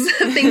things,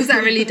 things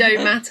that really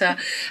don't matter.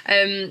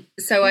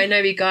 So I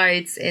know he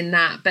guides in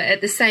that. But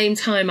at the same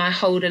time, I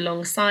hold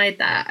alongside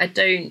that. I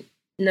don't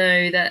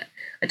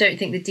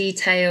think the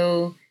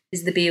detail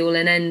is the be all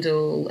and end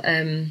all.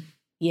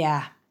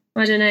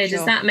 I don't know. Sure.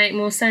 Does that make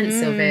more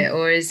sense of it,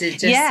 or is it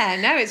just? Yeah,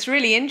 no, it's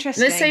really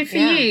interesting. So for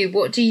you,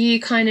 what do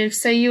you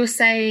so you're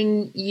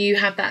saying you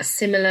have that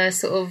similar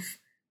sort of,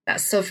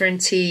 that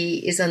sovereignty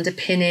is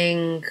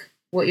underpinning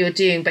what you're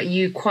doing, but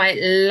you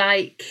quite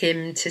like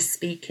him to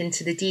speak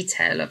into the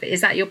detail of it.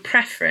 Is that your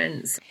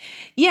preference?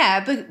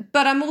 Yeah,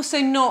 but I'm also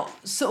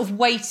not sort of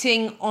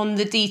waiting on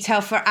the detail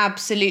for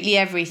absolutely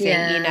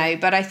everything,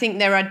 but I think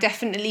there are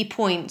definitely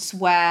points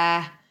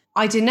where,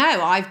 I don't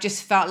know, I've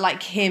just felt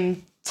like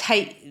him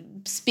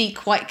speak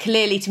quite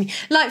clearly to me.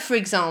 Like, for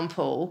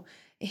example,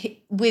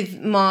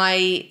 with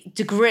my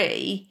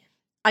degree,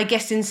 I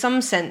guess in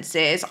some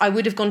senses, I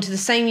would have gone to the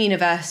same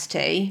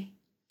university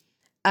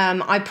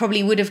I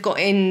probably would have got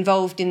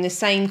involved in the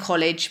same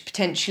college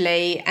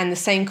potentially and the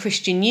same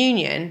Christian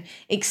union,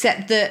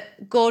 except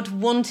that God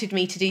wanted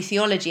me to do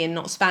theology and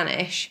not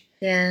Spanish.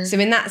 Yeah. So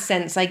in that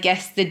sense, I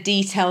guess the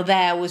detail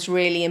there was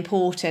really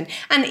important.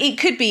 And it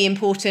could be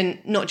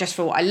important not just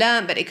for what I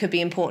learned, but it could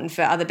be important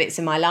for other bits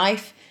in my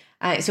life.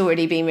 It's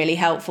already been really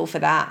helpful for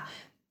that.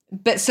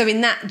 But so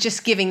in that,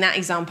 just giving that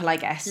example, I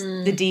guess,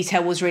 the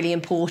detail was really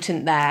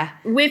important there.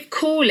 With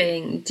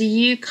calling, do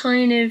you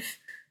kind of,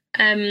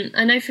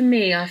 I know for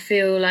me, I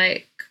feel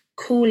like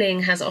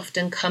calling has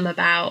often come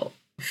about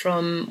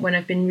from when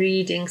I've been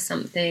reading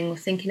something or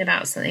thinking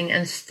about something,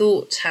 and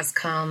thought has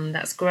come,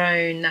 that's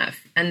grown,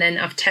 and then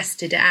I've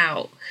tested it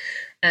out.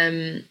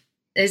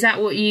 Is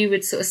that what you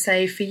would sort of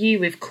say for you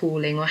with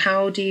calling, or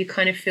how do you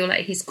kind of feel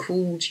like he's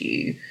called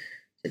you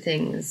to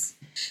things?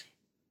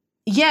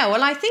 Yeah,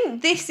 well, I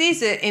think this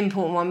is an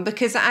important one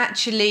because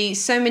actually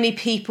so many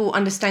people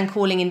understand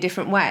calling in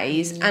different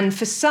ways. And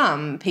for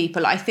some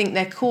people, I think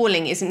their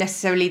calling isn't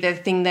necessarily the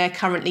thing they're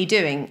currently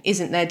doing,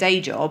 isn't their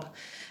day job.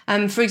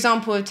 For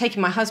example, I've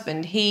taken my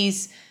husband.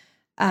 He's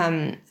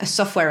a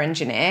software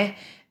engineer.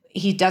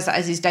 He does that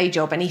as his day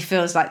job and he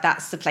feels like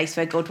that's the place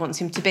where God wants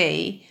him to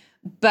be.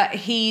 But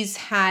he's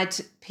had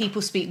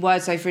people speak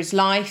words over his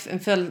life and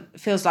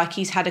feels like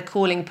he's had a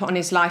calling put on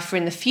his life for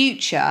in the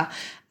future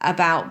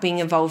about being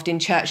involved in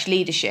church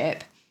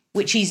leadership,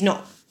 which he's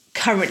not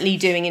currently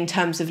doing in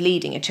terms of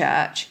leading a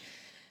church.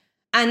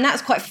 And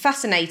that's quite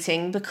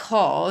fascinating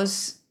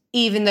because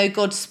even though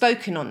God's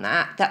spoken on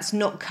that, that's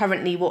not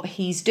currently what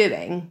he's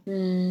doing.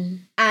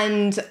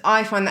 And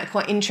I find that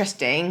quite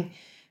interesting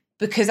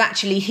because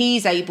actually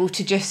he's able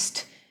to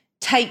just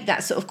take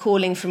that sort of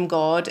calling from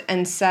God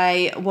and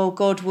say, well,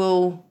 God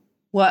will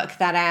work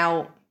that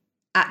out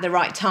at the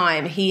right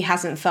time. He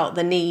hasn't felt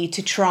the need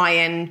to try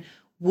and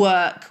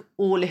work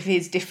all of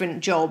his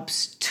different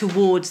jobs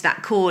towards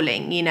that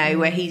calling, you know,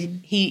 where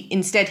he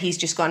instead he's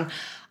just gone,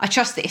 I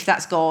trust that if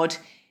that's God,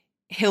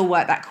 he'll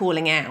work that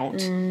calling out.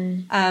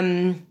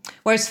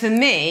 Whereas for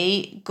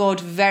me, God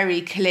very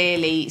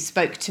clearly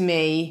spoke to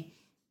me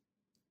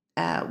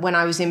when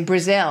I was in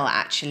Brazil,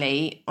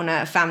 actually, on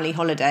a family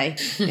holiday.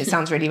 It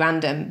sounds really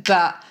random,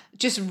 but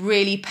just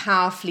really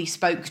powerfully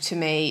spoke to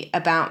me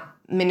about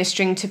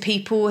ministering to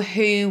people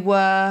who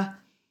were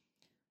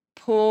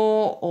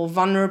poor or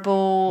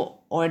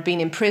vulnerable or had been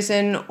in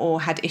prison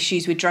or had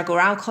issues with drug or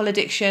alcohol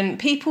addiction,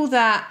 people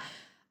that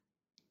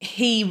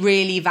he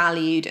really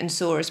valued and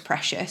saw as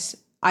precious.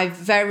 I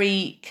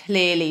very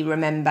clearly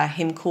remember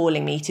him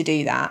calling me to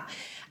do that.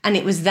 And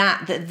it was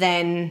that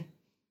then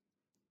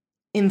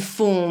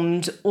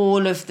informed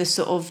all of the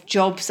sort of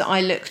jobs that I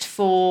looked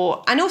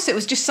for. And also it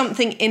was just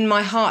something in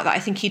my heart that I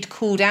think he'd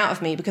called out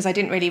of me because I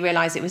didn't really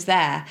realise it was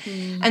there.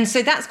 And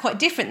so that's quite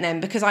different then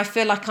because I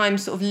feel like I'm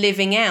sort of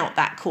living out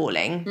that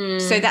calling.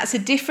 So that's a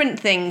different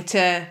thing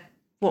to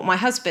what my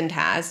husband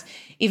has,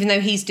 even though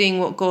he's doing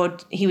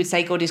what he would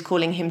say God is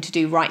calling him to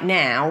do right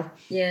now.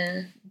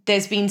 Yeah.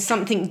 There's been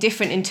something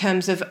different in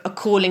terms of a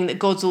calling that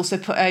God's also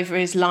put over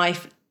his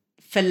life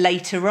for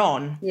later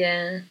on.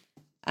 Yeah.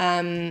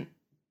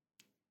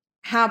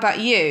 How about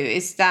you?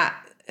 Is that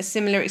a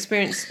similar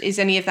experience? Is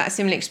any of that a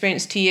similar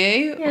experience to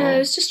you? Yeah, I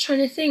was just trying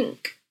to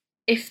think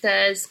if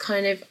there's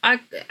kind of, I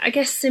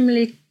guess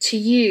similarly to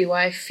you,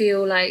 I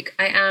feel like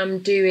I am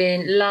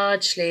doing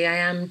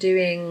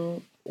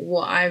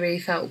what I really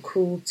felt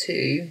called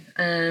to.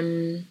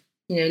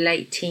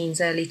 Late teens,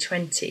 early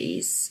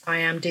 20s, I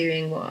am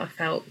doing what I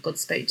felt God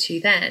spoke to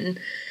then.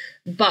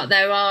 But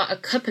there are a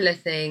couple of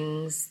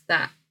things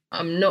that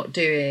I'm not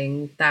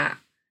doing that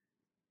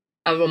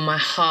are on my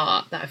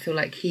heart, that I feel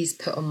like he's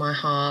put on my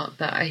heart,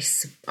 that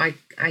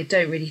I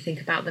don't really think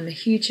about them a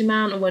huge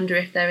amount. I wonder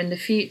if they're in the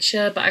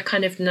future, but I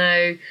kind of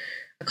know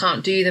I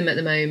can't do them at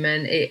the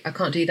moment. I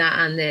can't do that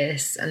and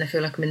this, and I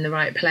feel like I'm in the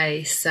right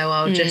place. So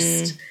I'll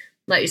just,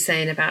 like you're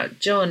saying about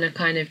John, I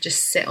kind of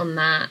just sit on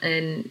that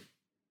and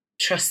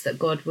trust that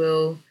God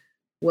will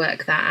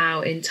work that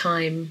out in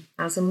time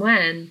as and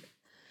when.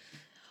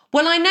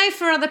 Well, I know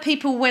for other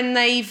people when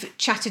they've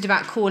chatted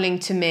about calling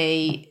to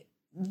me,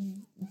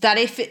 that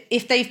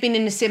if they've been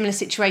in a similar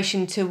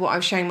situation to what I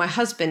was showing my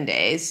husband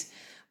is,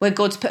 where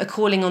God's put a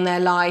calling on their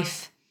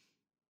life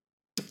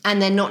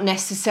and they're not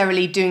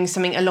necessarily doing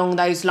something along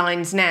those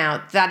lines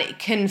now, that it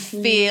can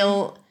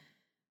feel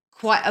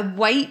quite a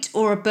weight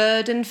or a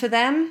burden for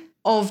them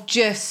of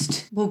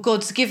just, well,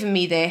 God's given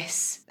me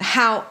this.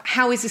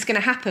 How is this going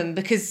to happen?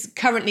 Because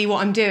currently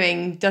what I'm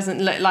doing doesn't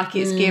look like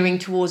it's gearing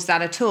towards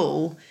that at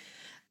all.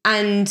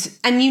 And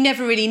you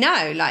never really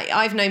know. Like,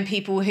 I've known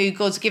people who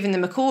God's given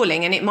them a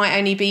calling and it might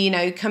only be,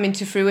 coming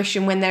to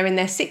fruition when they're in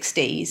their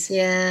 60s.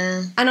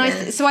 Yeah.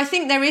 And so I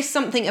think there is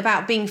something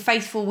about being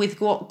faithful with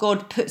what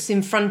God puts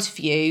in front of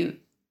you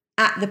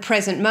at the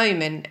present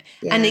moment.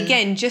 Yeah. And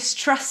again, just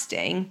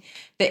trusting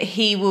that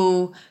he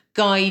will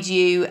guide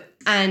you.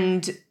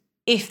 And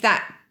if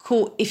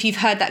you've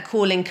heard that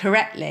calling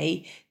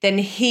correctly, then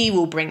he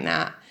will bring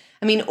that.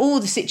 I mean, all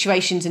the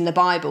situations in the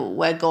Bible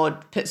where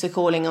God puts a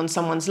calling on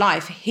someone's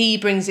life, he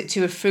brings it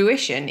to a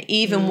fruition,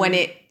 even when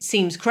it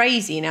seems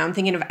crazy. You know, I'm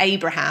thinking of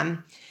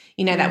Abraham,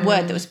 you know, that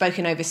word that was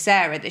spoken over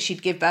Sarah, that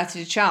she'd give birth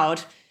to a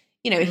child.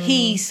 You know,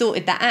 he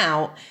sorted that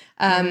out.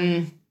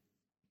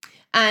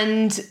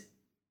 And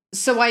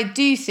so I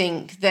do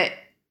think that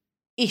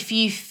if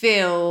you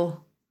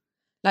feel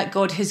like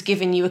God has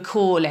given you a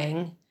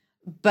calling,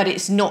 but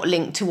it's not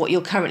linked to what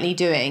you're currently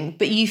doing,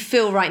 but you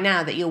feel right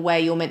now that you're where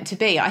you're meant to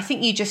be, I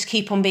think you just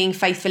keep on being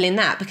faithful in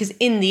that, because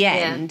in the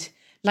end,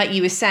 like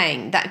you were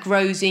saying, that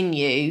grows in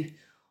you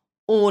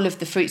all of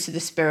the fruits of the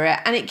Spirit,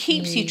 and it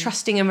keeps you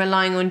trusting and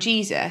relying on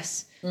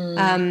Jesus.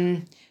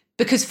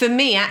 Because for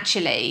me,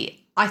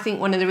 actually, I think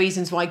one of the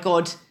reasons why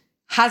God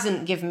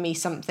hasn't given me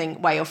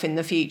something way off in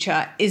the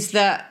future is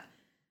that,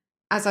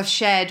 as I've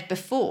shared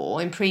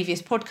before in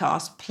previous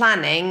podcasts,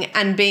 planning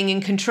and being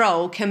in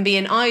control can be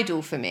an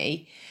idol for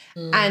me.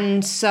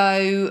 And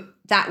so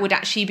that would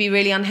actually be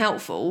really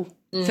unhelpful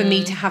for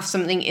me to have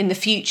something in the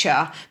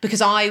future,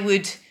 because I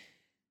would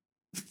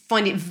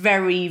find it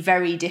very,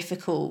 very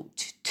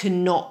difficult to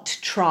not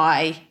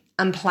try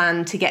and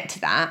plan to get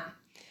to that.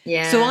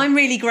 Yeah. So I'm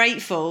really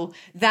grateful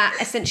that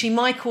essentially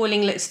my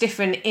calling looks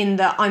different in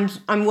that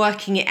I'm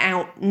working it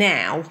out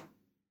now.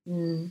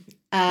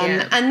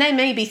 And there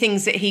may be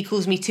things that he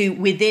calls me to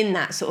within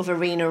that sort of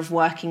arena of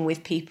working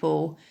with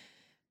people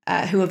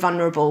who are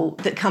vulnerable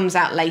that comes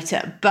out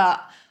later.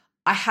 But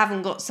I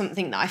haven't got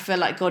something that I feel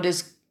like God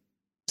has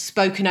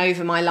spoken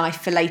over my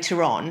life for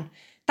later on.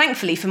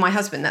 Thankfully for my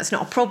husband, that's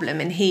not a problem.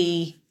 And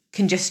he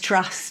can just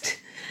trust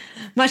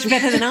much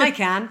better than I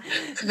can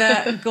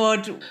that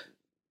God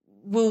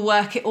will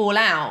work it all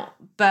out.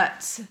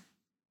 But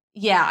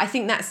yeah, I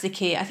think that's the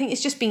key. I think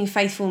it's just being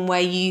faithful in where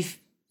you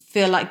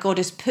feel like God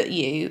has put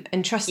you,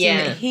 and trusting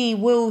that he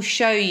will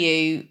show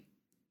you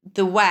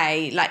the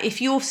way. Like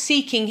if you're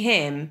seeking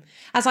him,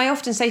 as I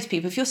often say to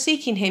people, if you're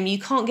seeking him, you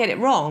can't get it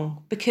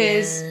wrong,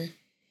 because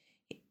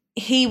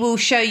he will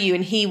show you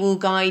and he will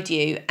guide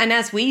you. And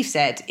as we've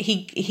said,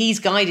 he's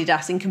guided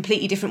us in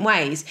completely different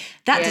ways.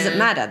 That doesn't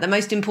matter. The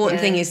most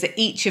important thing is that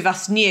each of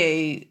us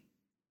knew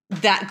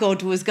that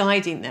God was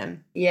guiding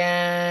them.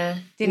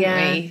 Didn't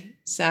we?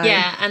 So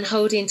and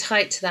holding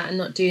tight to that and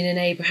not doing an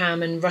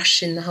Abraham and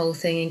rushing the whole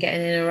thing and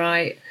getting in a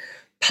right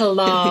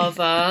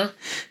palaver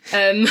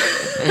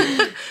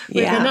with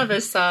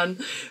another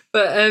son.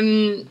 But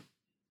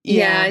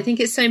I think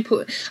it's so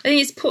important. I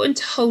think it's important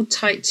to hold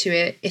tight to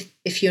it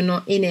if you're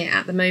not in it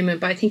at the moment.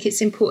 But I think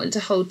it's important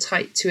to hold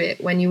tight to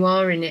it when you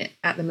are in it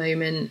at the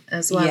moment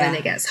as well. And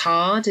it gets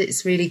hard.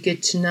 It's really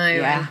good to know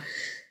and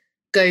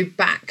go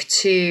back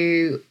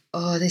to,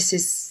 this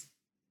is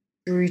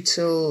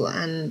brutal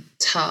and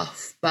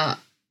tough, but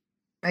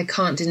I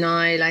can't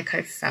deny, like,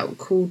 I felt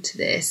called to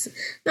this.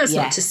 That's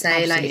not to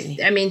say, absolutely.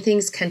 Like, I mean,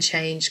 things can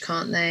change,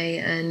 can't they?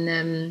 And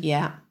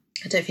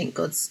I don't think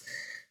God's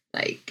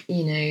like,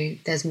 you know,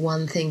 there's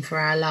one thing for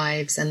our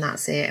lives and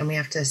that's it, and we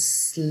have to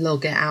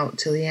slog it out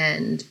till the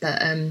end.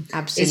 But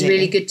it's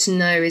really good to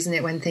know, isn't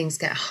it, when things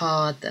get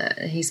hard, that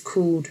he's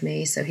called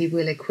me, so he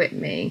will equip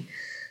me.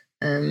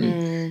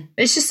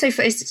 It's just so,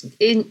 it's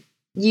in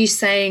you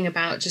saying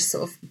about just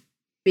sort of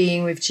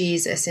being with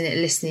Jesus in it,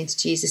 listening to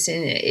Jesus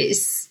in it,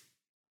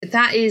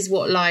 that is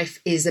what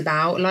life is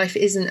about. Life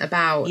isn't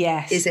about,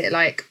 is it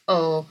like,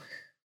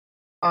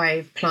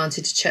 I've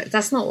planted a church.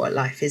 That's not what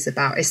life is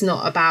about. It's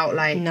not about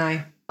like,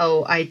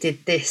 I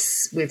did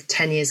this with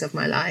 10 years of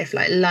my life.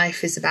 Like,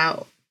 life is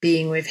about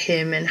being with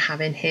him and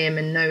having him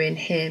and knowing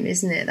him,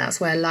 isn't it?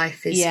 That's where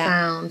life is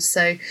found.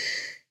 So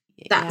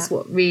that's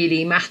what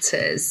really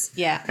matters.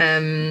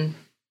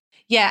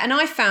 And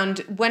I found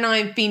when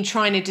I've been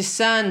trying to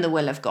discern the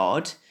will of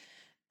God,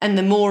 and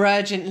the more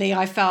urgently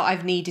I felt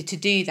I've needed to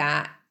do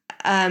that,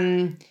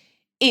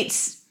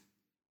 it's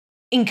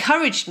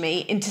encouraged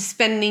me into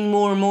spending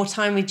more and more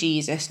time with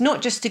Jesus,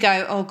 not just to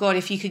go, oh God,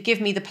 if you could give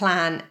me the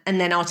plan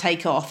and then I'll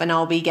take off and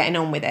I'll be getting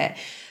on with it.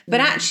 But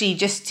actually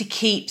just to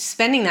keep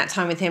spending that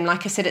time with him,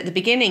 like I said at the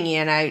beginning,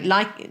 you know,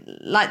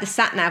 like the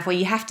sat nav, where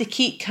you have to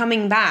keep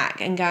coming back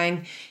and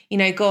going, you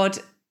know, God,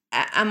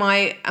 am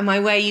I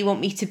where you want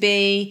me to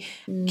be?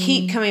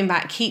 Keep coming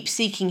back, keep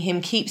seeking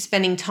him, keep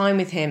spending time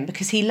with him,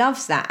 because he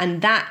loves that.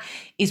 And that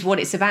is what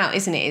it's about,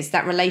 isn't it? It's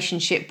that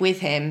relationship with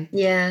him.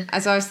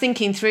 As I was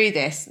thinking through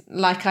this,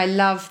 like, I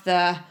love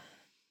the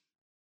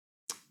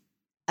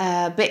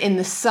bit in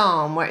the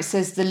Psalm where it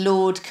says, the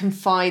Lord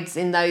confides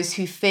in those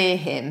who fear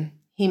him.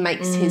 He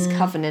makes his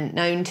covenant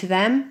known to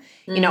them.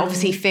 You know,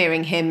 obviously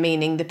fearing him,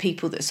 meaning the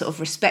people that sort of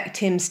respect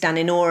him, stand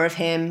in awe of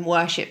him,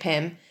 worship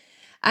him.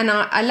 And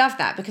I love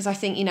that, because I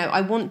think, you know,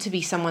 I want to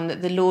be someone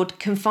that the Lord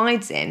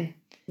confides in.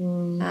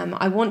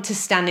 I want to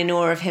stand in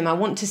awe of him. I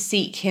want to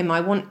seek him.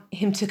 I want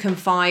him to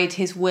confide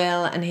his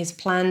will and his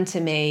plan to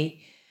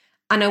me.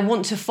 And I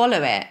want to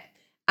follow it.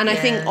 And I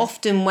think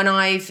often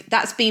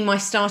that's been my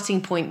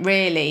starting point,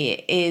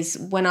 really, is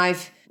when I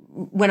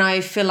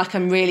feel like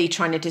I'm really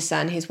trying to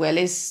discern his will,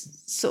 is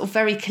sort of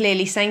very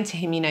clearly saying to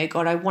him, you know,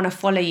 God, I want to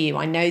follow you.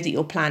 I know that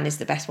your plan is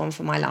the best one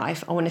for my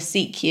life. I want to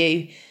seek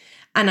you.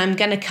 and I'm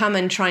going to come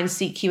and try and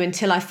seek you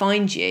until I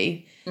find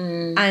you.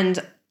 And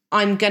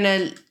I'm going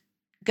to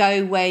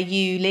go where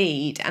you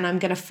lead, and I'm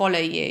going to follow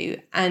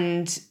you.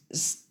 And,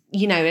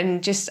 you know,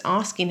 and just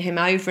asking him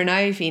over and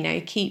over, you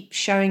know, keep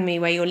showing me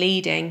where you're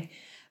leading.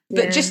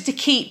 But just to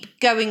keep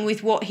going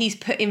with what he's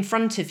put in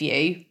front of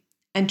you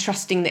and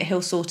trusting that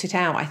he'll sort it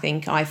out, I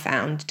think I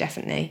found,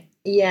 definitely.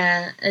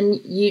 Yeah, and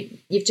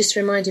you've just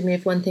reminded me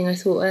of one thing I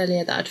thought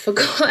earlier that I'd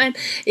forgotten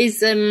is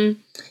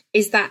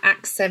that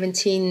Acts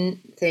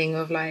 17 thing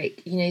of,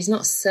 like, you know, he's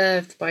not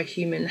served by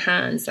human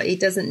hands. Like, he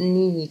doesn't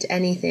need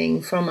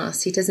anything from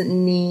us. He doesn't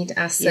need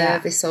our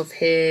service of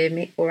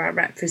him or our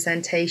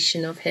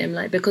representation of him.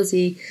 Like, because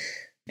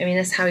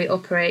that's how he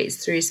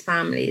operates through his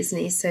family, isn't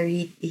he? So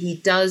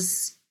he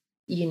does,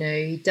 you know,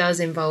 he does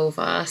involve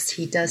us,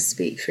 he does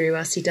speak through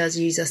us, he does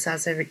use us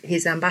as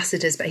his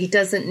ambassadors, but he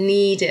doesn't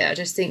need it. I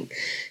just think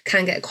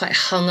can get quite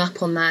hung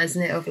up on that,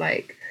 isn't it? Of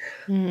like,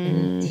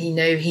 you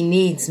know, he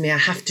needs me, I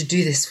have to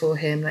do this for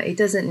him. Like, he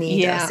doesn't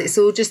need us. It's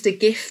all just a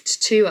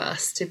gift to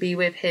us to be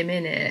with him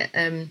in it.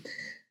 And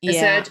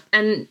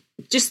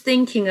just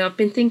thinking, I've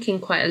been thinking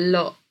quite a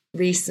lot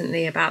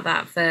recently about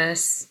that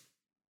verse,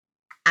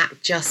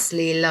 act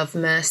justly, love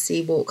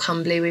mercy, walk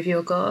humbly with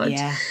your God.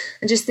 Yeah.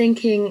 And just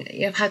thinking,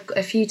 I've had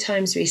a few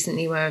times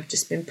recently where I've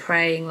just been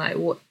praying, like,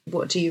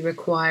 what do you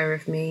require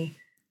of me,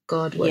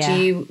 God? What do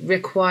you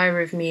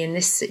require of me in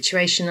this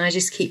situation? I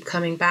just keep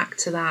coming back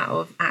to that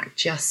of act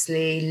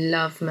justly,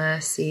 love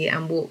mercy,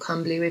 and walk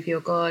humbly with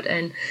your God.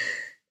 And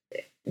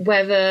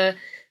whether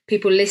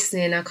people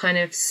listening are kind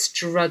of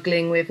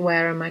struggling with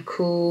where am I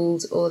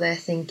called, or they're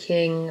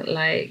thinking,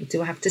 like,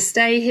 do I have to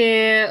stay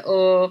here,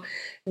 or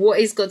what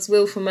is God's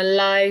will for my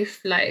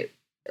life? Like,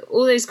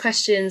 all those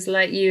questions,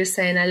 like you were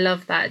saying, I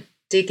love that.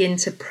 Dig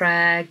into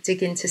prayer,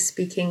 dig into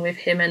speaking with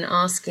him and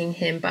asking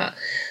him. But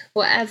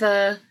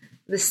whatever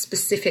the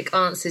specific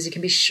answers, you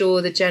can be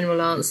sure the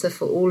general answer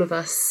for all of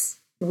us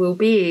will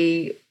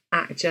be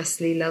act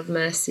justly, love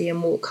mercy,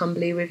 and walk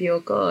humbly with your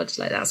God.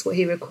 Like, that's what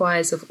he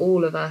requires of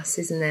all of us,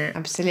 isn't it?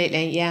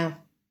 Absolutely, yeah.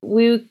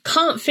 We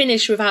can't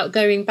finish without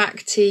going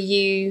back to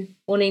you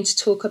wanting to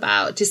talk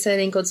about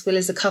discerning God's will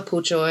as a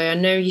couple, Joy. I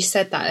know you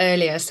said that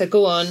earlier, so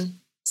go on,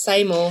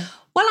 say more.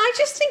 Well, I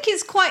just think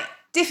it's quite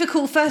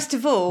difficult, first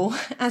of all,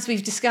 as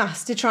we've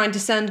discussed, to try and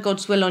discern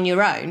God's will on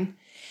your own.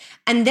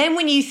 And then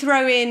when you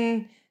throw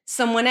in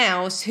someone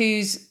else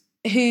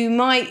who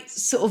might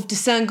sort of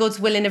discern God's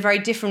will in a very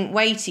different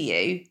way to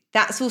you,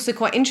 that's also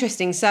quite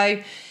interesting.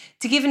 So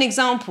to give an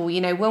example, you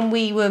know, when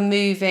we were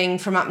moving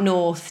from up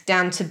north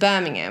down to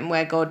Birmingham,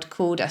 where God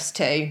called us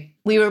to,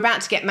 we were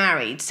about to get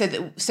married.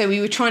 So we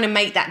were trying to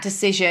make that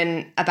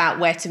decision about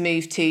where to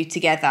move to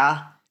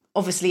together,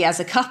 obviously as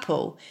a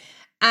couple.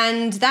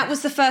 And that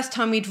was the first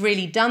time we'd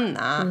really done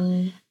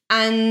that.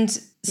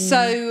 And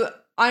so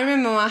I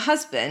remember my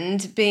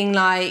husband being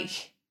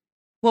like,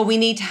 well, we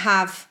need to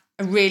have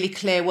a really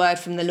clear word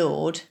from the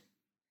Lord.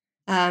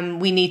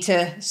 We need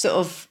to sort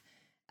of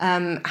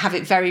have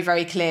it very,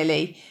 very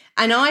clearly.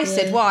 And I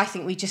said, well, I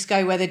think we just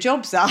go where the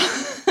jobs are.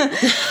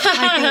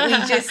 I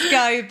think we just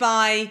go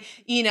by,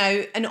 you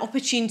know, an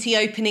opportunity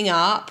opening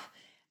up,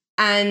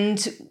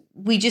 and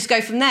we just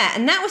go from there.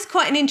 And that was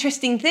quite an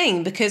interesting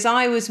thing, because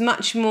I was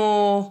much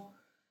more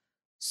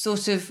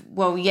sort of,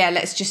 well, yeah,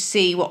 let's just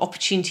see what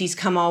opportunities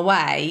come our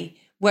way.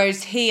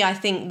 Whereas he, I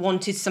think,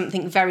 wanted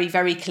something very,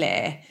 very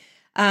clear.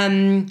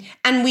 And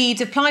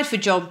we'd applied for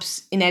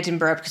jobs in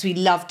Edinburgh because we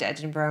loved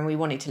Edinburgh and we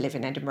wanted to live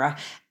in Edinburgh.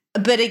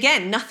 But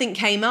again, nothing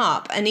came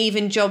up. And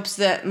even jobs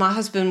that my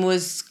husband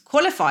was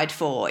qualified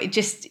for, it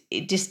just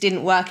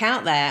didn't work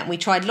out there. And we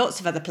tried lots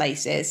of other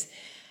places.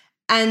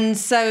 And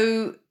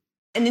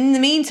in the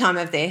meantime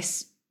of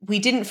this, we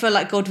didn't feel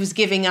like God was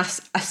giving us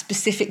a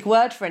specific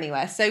word for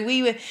anywhere. So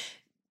we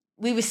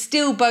were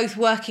still both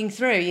working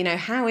through, you know,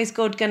 how is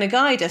God going to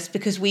guide us?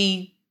 Because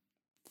we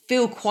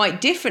feel quite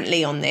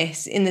differently on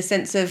this, in the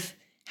sense of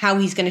how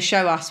he's going to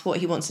show us what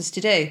he wants us to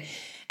do.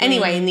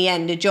 Anyway, in the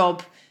end,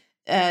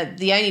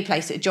 the only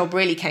place that a job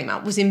really came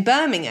up was in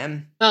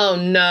Birmingham. Oh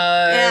no!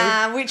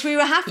 Yeah, which we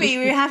were happy.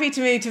 We were happy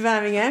to move to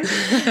Birmingham,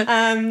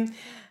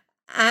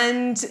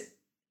 and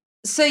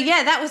so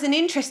yeah, that was an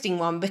interesting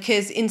one,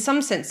 because in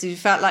some senses we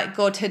felt like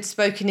God had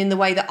spoken in the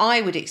way that I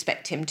would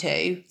expect him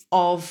to.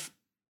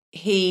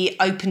 He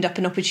opened up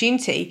an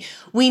opportunity.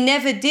 We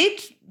never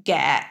did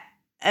get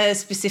a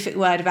specific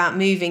word about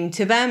moving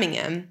to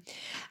Birmingham.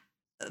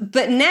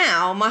 But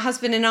now my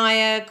husband and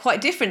I are quite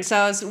different.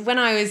 So when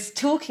I was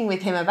talking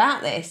with him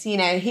about this, you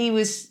know,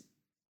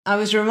 I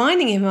was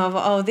reminding him of,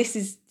 oh, this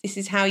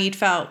is how you'd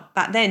felt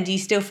back then. Do you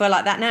still feel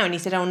like that now? And he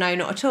said, oh, no,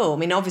 not at all. I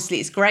mean, obviously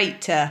it's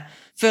great to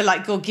feel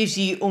like God gives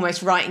you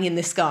almost writing in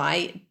the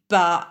sky,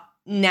 but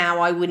now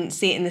I wouldn't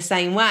see it in the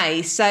same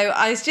way. So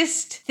I was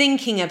just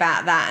thinking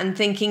about that and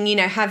thinking, you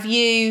know, have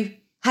you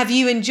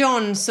and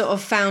John sort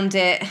of found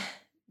it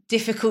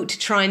difficult to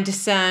try and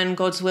discern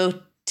God's will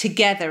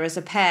together as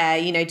a pair?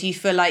 You know, do you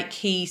feel like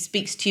he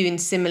speaks to you in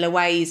similar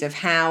ways of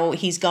how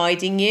he's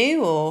guiding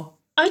you? Or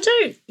I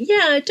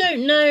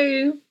don't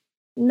know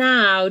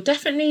now.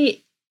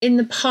 Definitely in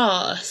the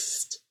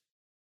past,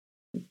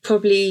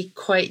 probably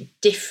quite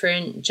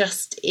different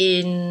just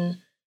in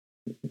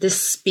the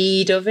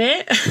speed of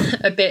it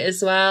a bit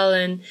as well.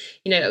 And,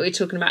 you know, we're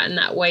talking about in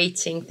that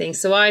waiting thing.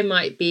 So I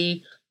might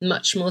be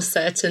much more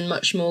certain,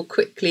 much more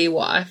quickly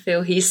what I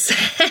feel he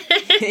said.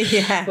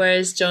 Yeah.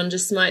 Whereas John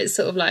just might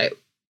sort of like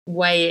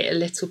weigh it a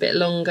little bit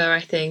longer,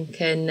 I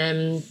think.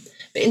 And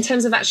but in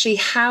terms of actually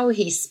how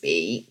he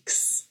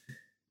speaks,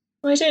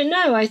 I don't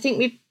know. I think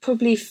we're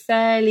probably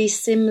fairly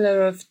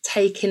similar of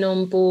taking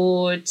on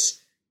board,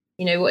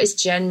 you know, what is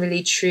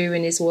generally true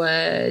in his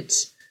word,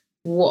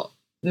 what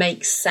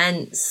makes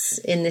sense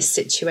in this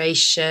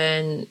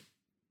situation,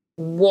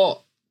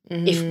 what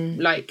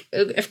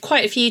if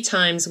quite a few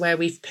times where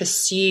we've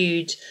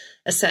pursued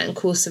a certain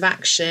course of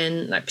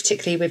action, like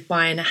particularly with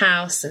buying a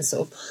house and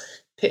sort of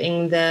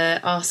putting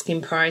the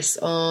asking price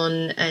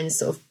on and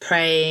sort of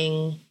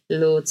praying,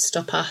 Lord,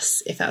 stop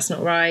us if that's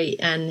not right,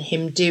 and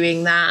him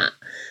doing that.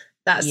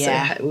 That's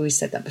we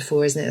said that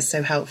before, isn't it? It's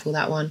so helpful,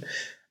 that one.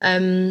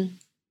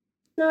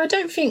 No, I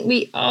don't think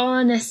we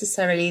are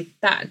necessarily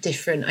that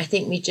different. I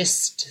think we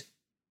just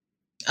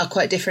are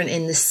quite different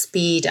in the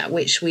speed at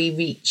which we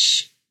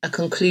reach a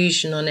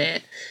conclusion on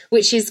it,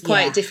 which is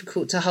quite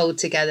difficult to hold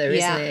together,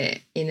 isn't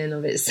it, in and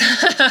of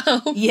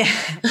itself? Yeah,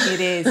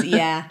 it is.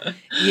 Yeah.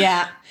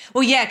 Yeah.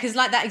 Well, yeah, because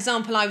like that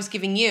example I was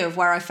giving you of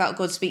where I felt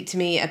God speak to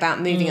me about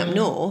moving up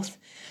north,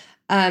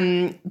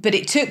 but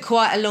it took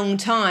quite a long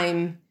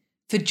time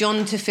for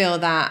John to feel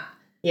that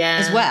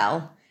as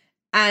well.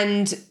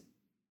 And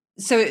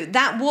so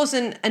that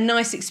wasn't a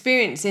nice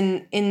experience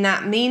in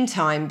that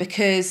meantime,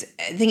 because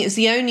I think it's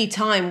the only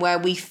time where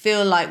we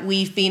feel like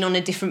we've been on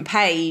a different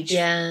page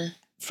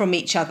from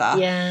each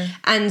other. Yeah.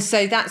 And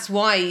so that's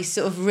why he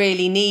sort of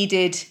really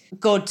needed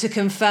God to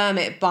confirm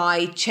it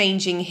by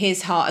changing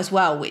his heart as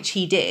well, which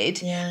he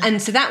did. Yeah.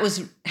 And so that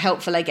was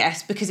helpful, I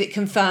guess, because it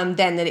confirmed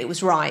then that it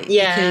was right,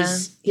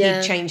 because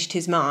he'd changed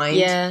his mind.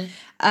 Yeah.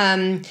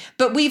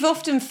 But we've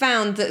often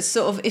found that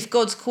sort of if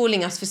God's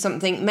calling us for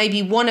something,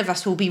 maybe one of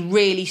us will be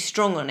really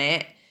strong on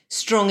it,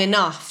 strong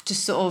enough to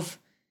sort of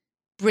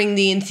bring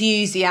the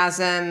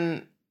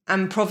enthusiasm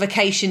and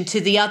provocation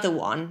to the other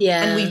one.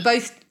 Yeah. And we've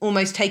both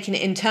almost taken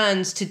it in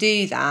turns to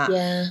do that.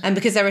 Yeah. And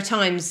because there are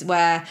times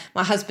where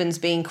my husband's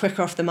been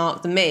quicker off the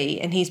mark than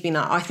me, and he's been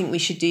like, I think we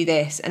should do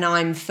this, and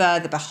I'm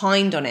further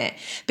behind on it.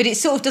 But it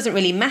sort of doesn't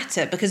really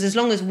matter, because as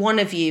long as one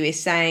of you is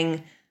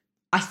saying,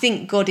 I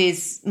think God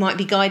might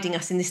be guiding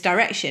us in this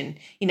direction.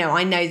 You know,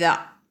 I know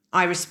that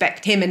I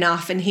respect him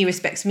enough and he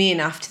respects me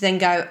enough to then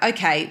go,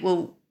 okay,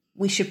 well,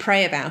 we should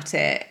pray about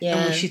it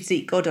and we should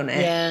seek God on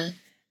it. Yeah.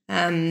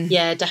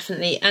 Yeah,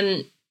 definitely.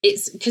 And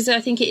it's because I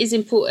think it is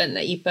important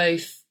that you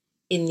both,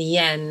 in the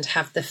end,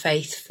 have the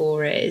faith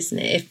for it, isn't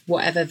it? If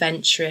whatever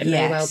venture it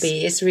may well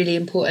be, it's really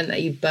important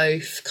that you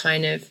both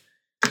kind of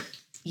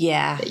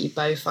that you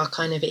both are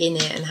kind of in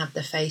it and have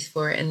the faith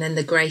for it, and then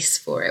the grace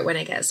for it when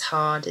it gets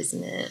hard,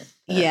 isn't it?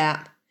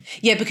 Yeah,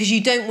 because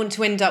you don't want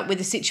to end up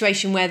with a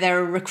situation where there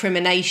are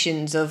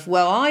recriminations of,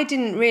 well, I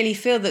didn't really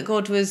feel that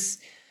God was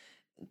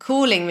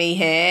calling me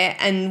here,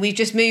 and we've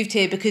just moved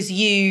here because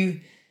you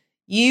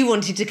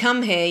wanted to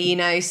come here, you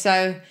know.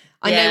 So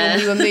I know when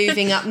we were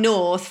moving up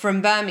north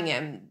from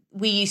Birmingham,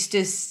 we used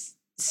to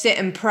sit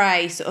and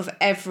pray sort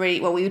of we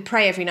would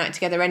pray every night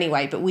together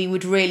anyway, but we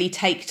would really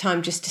take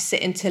time just to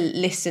sit and to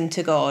listen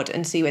to God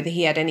and see whether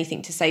he had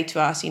anything to say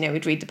to us. You know,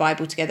 we'd read the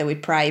Bible together,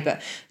 we'd pray,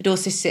 but we'd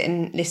also sit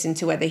and listen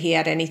to whether he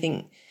had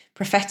anything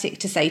prophetic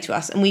to say to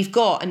us. And we've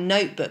got a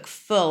notebook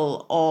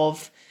full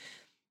of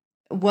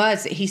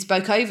words that he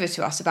spoke over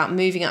to us about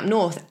moving up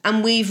north,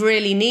 and we've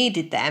really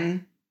needed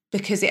them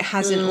because it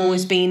hasn't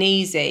always been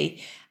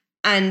easy.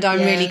 And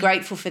I'm really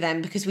grateful for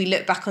them, because we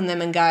look back on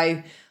them and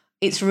go,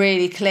 it's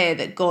really clear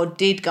that God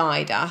did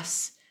guide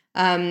us,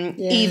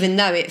 even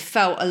though it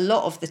felt a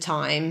lot of the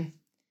time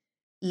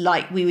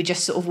like we were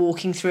just sort of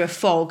walking through a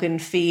fog and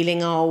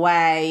feeling our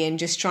way and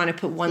just trying to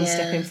put one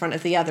step in front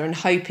of the other and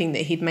hoping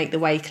that he'd make the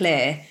way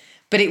clear.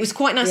 But it was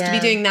quite nice to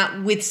be doing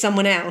that with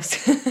someone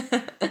else. Both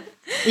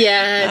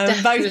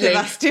of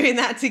us doing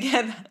that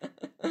together.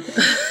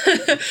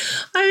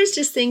 I was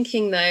just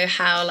thinking, though,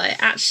 how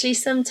like actually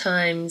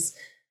sometimes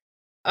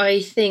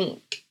I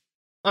think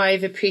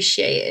I've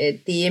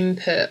appreciated the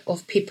input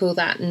of people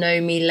that know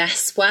me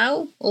less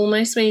well,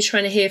 almost, when you're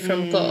trying to hear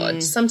from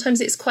God.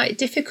 Sometimes it's quite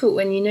difficult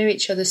when you know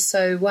each other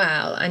so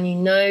well and you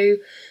know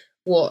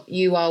what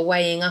you are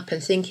weighing up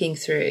and thinking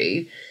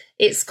through.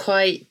 It's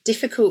quite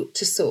difficult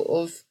to sort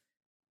of,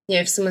 you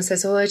know, if someone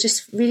says, oh, I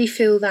just really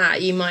feel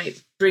that, you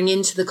might bring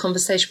into the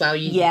conversation, well,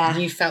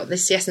 you felt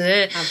this, yes, and no.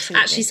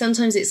 Absolutely. Actually,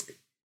 sometimes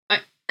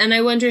and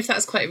I wonder if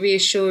that's quite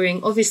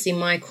reassuring. Obviously,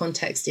 my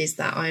context is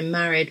that I'm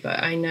married, but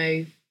I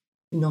know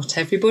not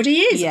everybody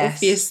is,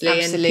 obviously,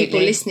 absolutely. And people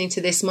listening to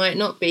this might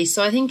not be.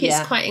 So I think it's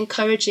quite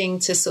encouraging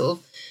to sort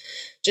of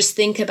just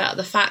think about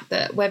the fact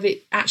that whether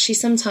actually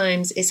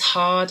sometimes it's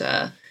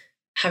harder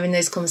having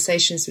those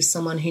conversations with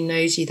someone who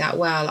knows you that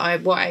well.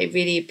 What I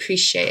really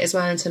appreciate as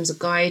well in terms of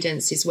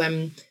guidance is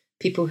when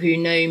people who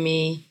know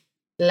me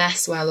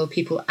less well or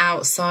people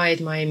outside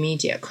my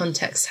immediate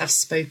context have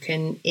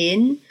spoken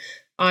in.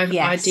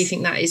 I do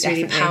think that is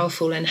really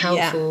powerful and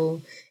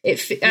helpful.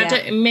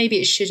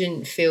 Maybe it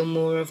shouldn't feel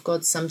more of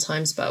God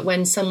sometimes, but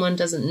when someone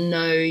doesn't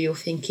know you're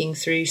thinking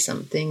through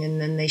something and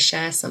then they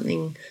share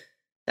something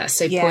that's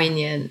so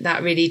poignant,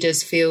 that really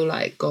does feel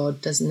like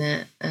God, doesn't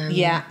it?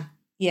 I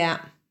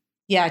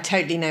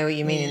totally know what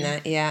you mean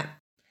in that.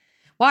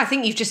 Well, I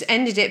think you've just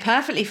ended it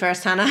perfectly for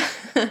us, Hannah.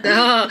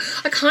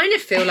 I kind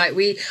of feel like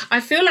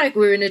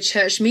we're in a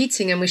church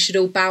meeting and we should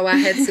all bow our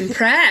heads in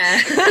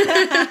prayer.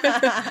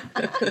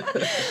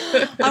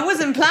 I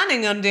wasn't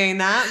planning on doing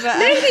that, but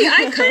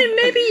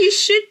maybe you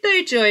should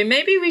though, Joy.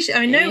 Maybe we should.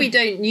 I know we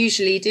don't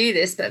usually do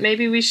this, but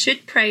maybe we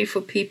should pray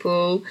for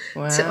people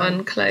to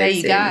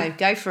unclose. There you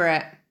go for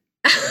it.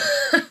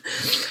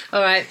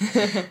 All right.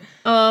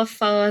 Oh,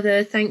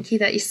 Father, thank you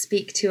that you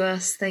speak to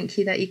us. Thank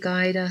you that you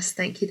guide us.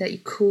 Thank you that you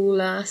call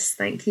us.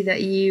 Thank you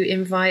that you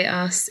invite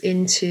us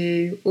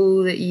into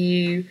all that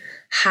you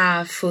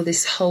have for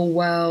this whole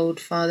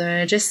world, Father.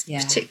 And I just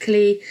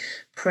particularly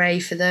pray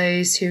for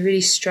those who are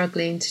really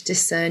struggling to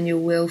discern your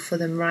will for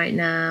them right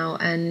now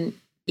and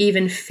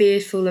even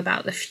fearful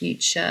about the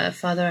future.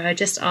 Father, I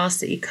just ask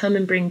that you come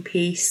and bring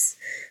peace,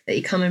 that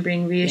you come and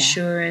bring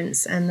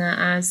reassurance, and that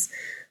as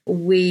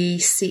we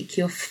seek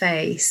your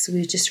face,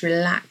 we just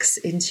relax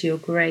into your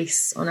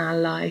grace on our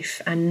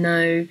life and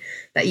know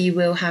that you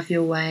will have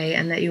your way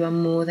and that you are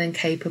more than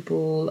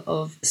capable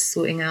of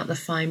sorting out the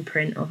fine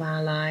print of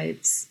our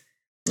lives.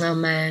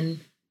 Amen.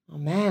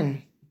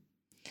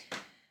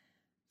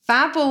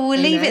 Fab, well, we'll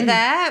leave it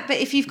there. But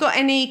if you've got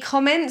any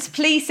comments,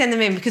 please send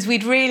them in, because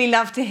we'd really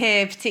love to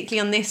hear,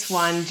 particularly on this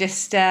one.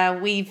 Just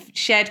we've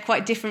shared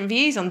quite different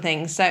views on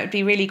things, so it would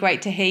be really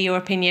great to hear your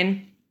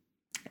opinion.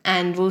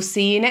 And we'll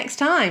see you next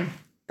time.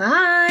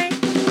 Bye.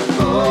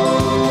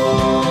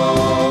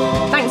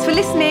 Thanks for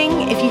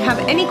listening. If you have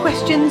any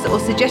questions or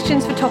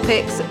suggestions for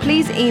topics,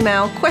 please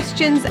email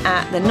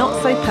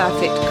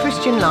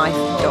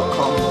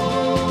questions@thenotsoperfectchristianlife.com.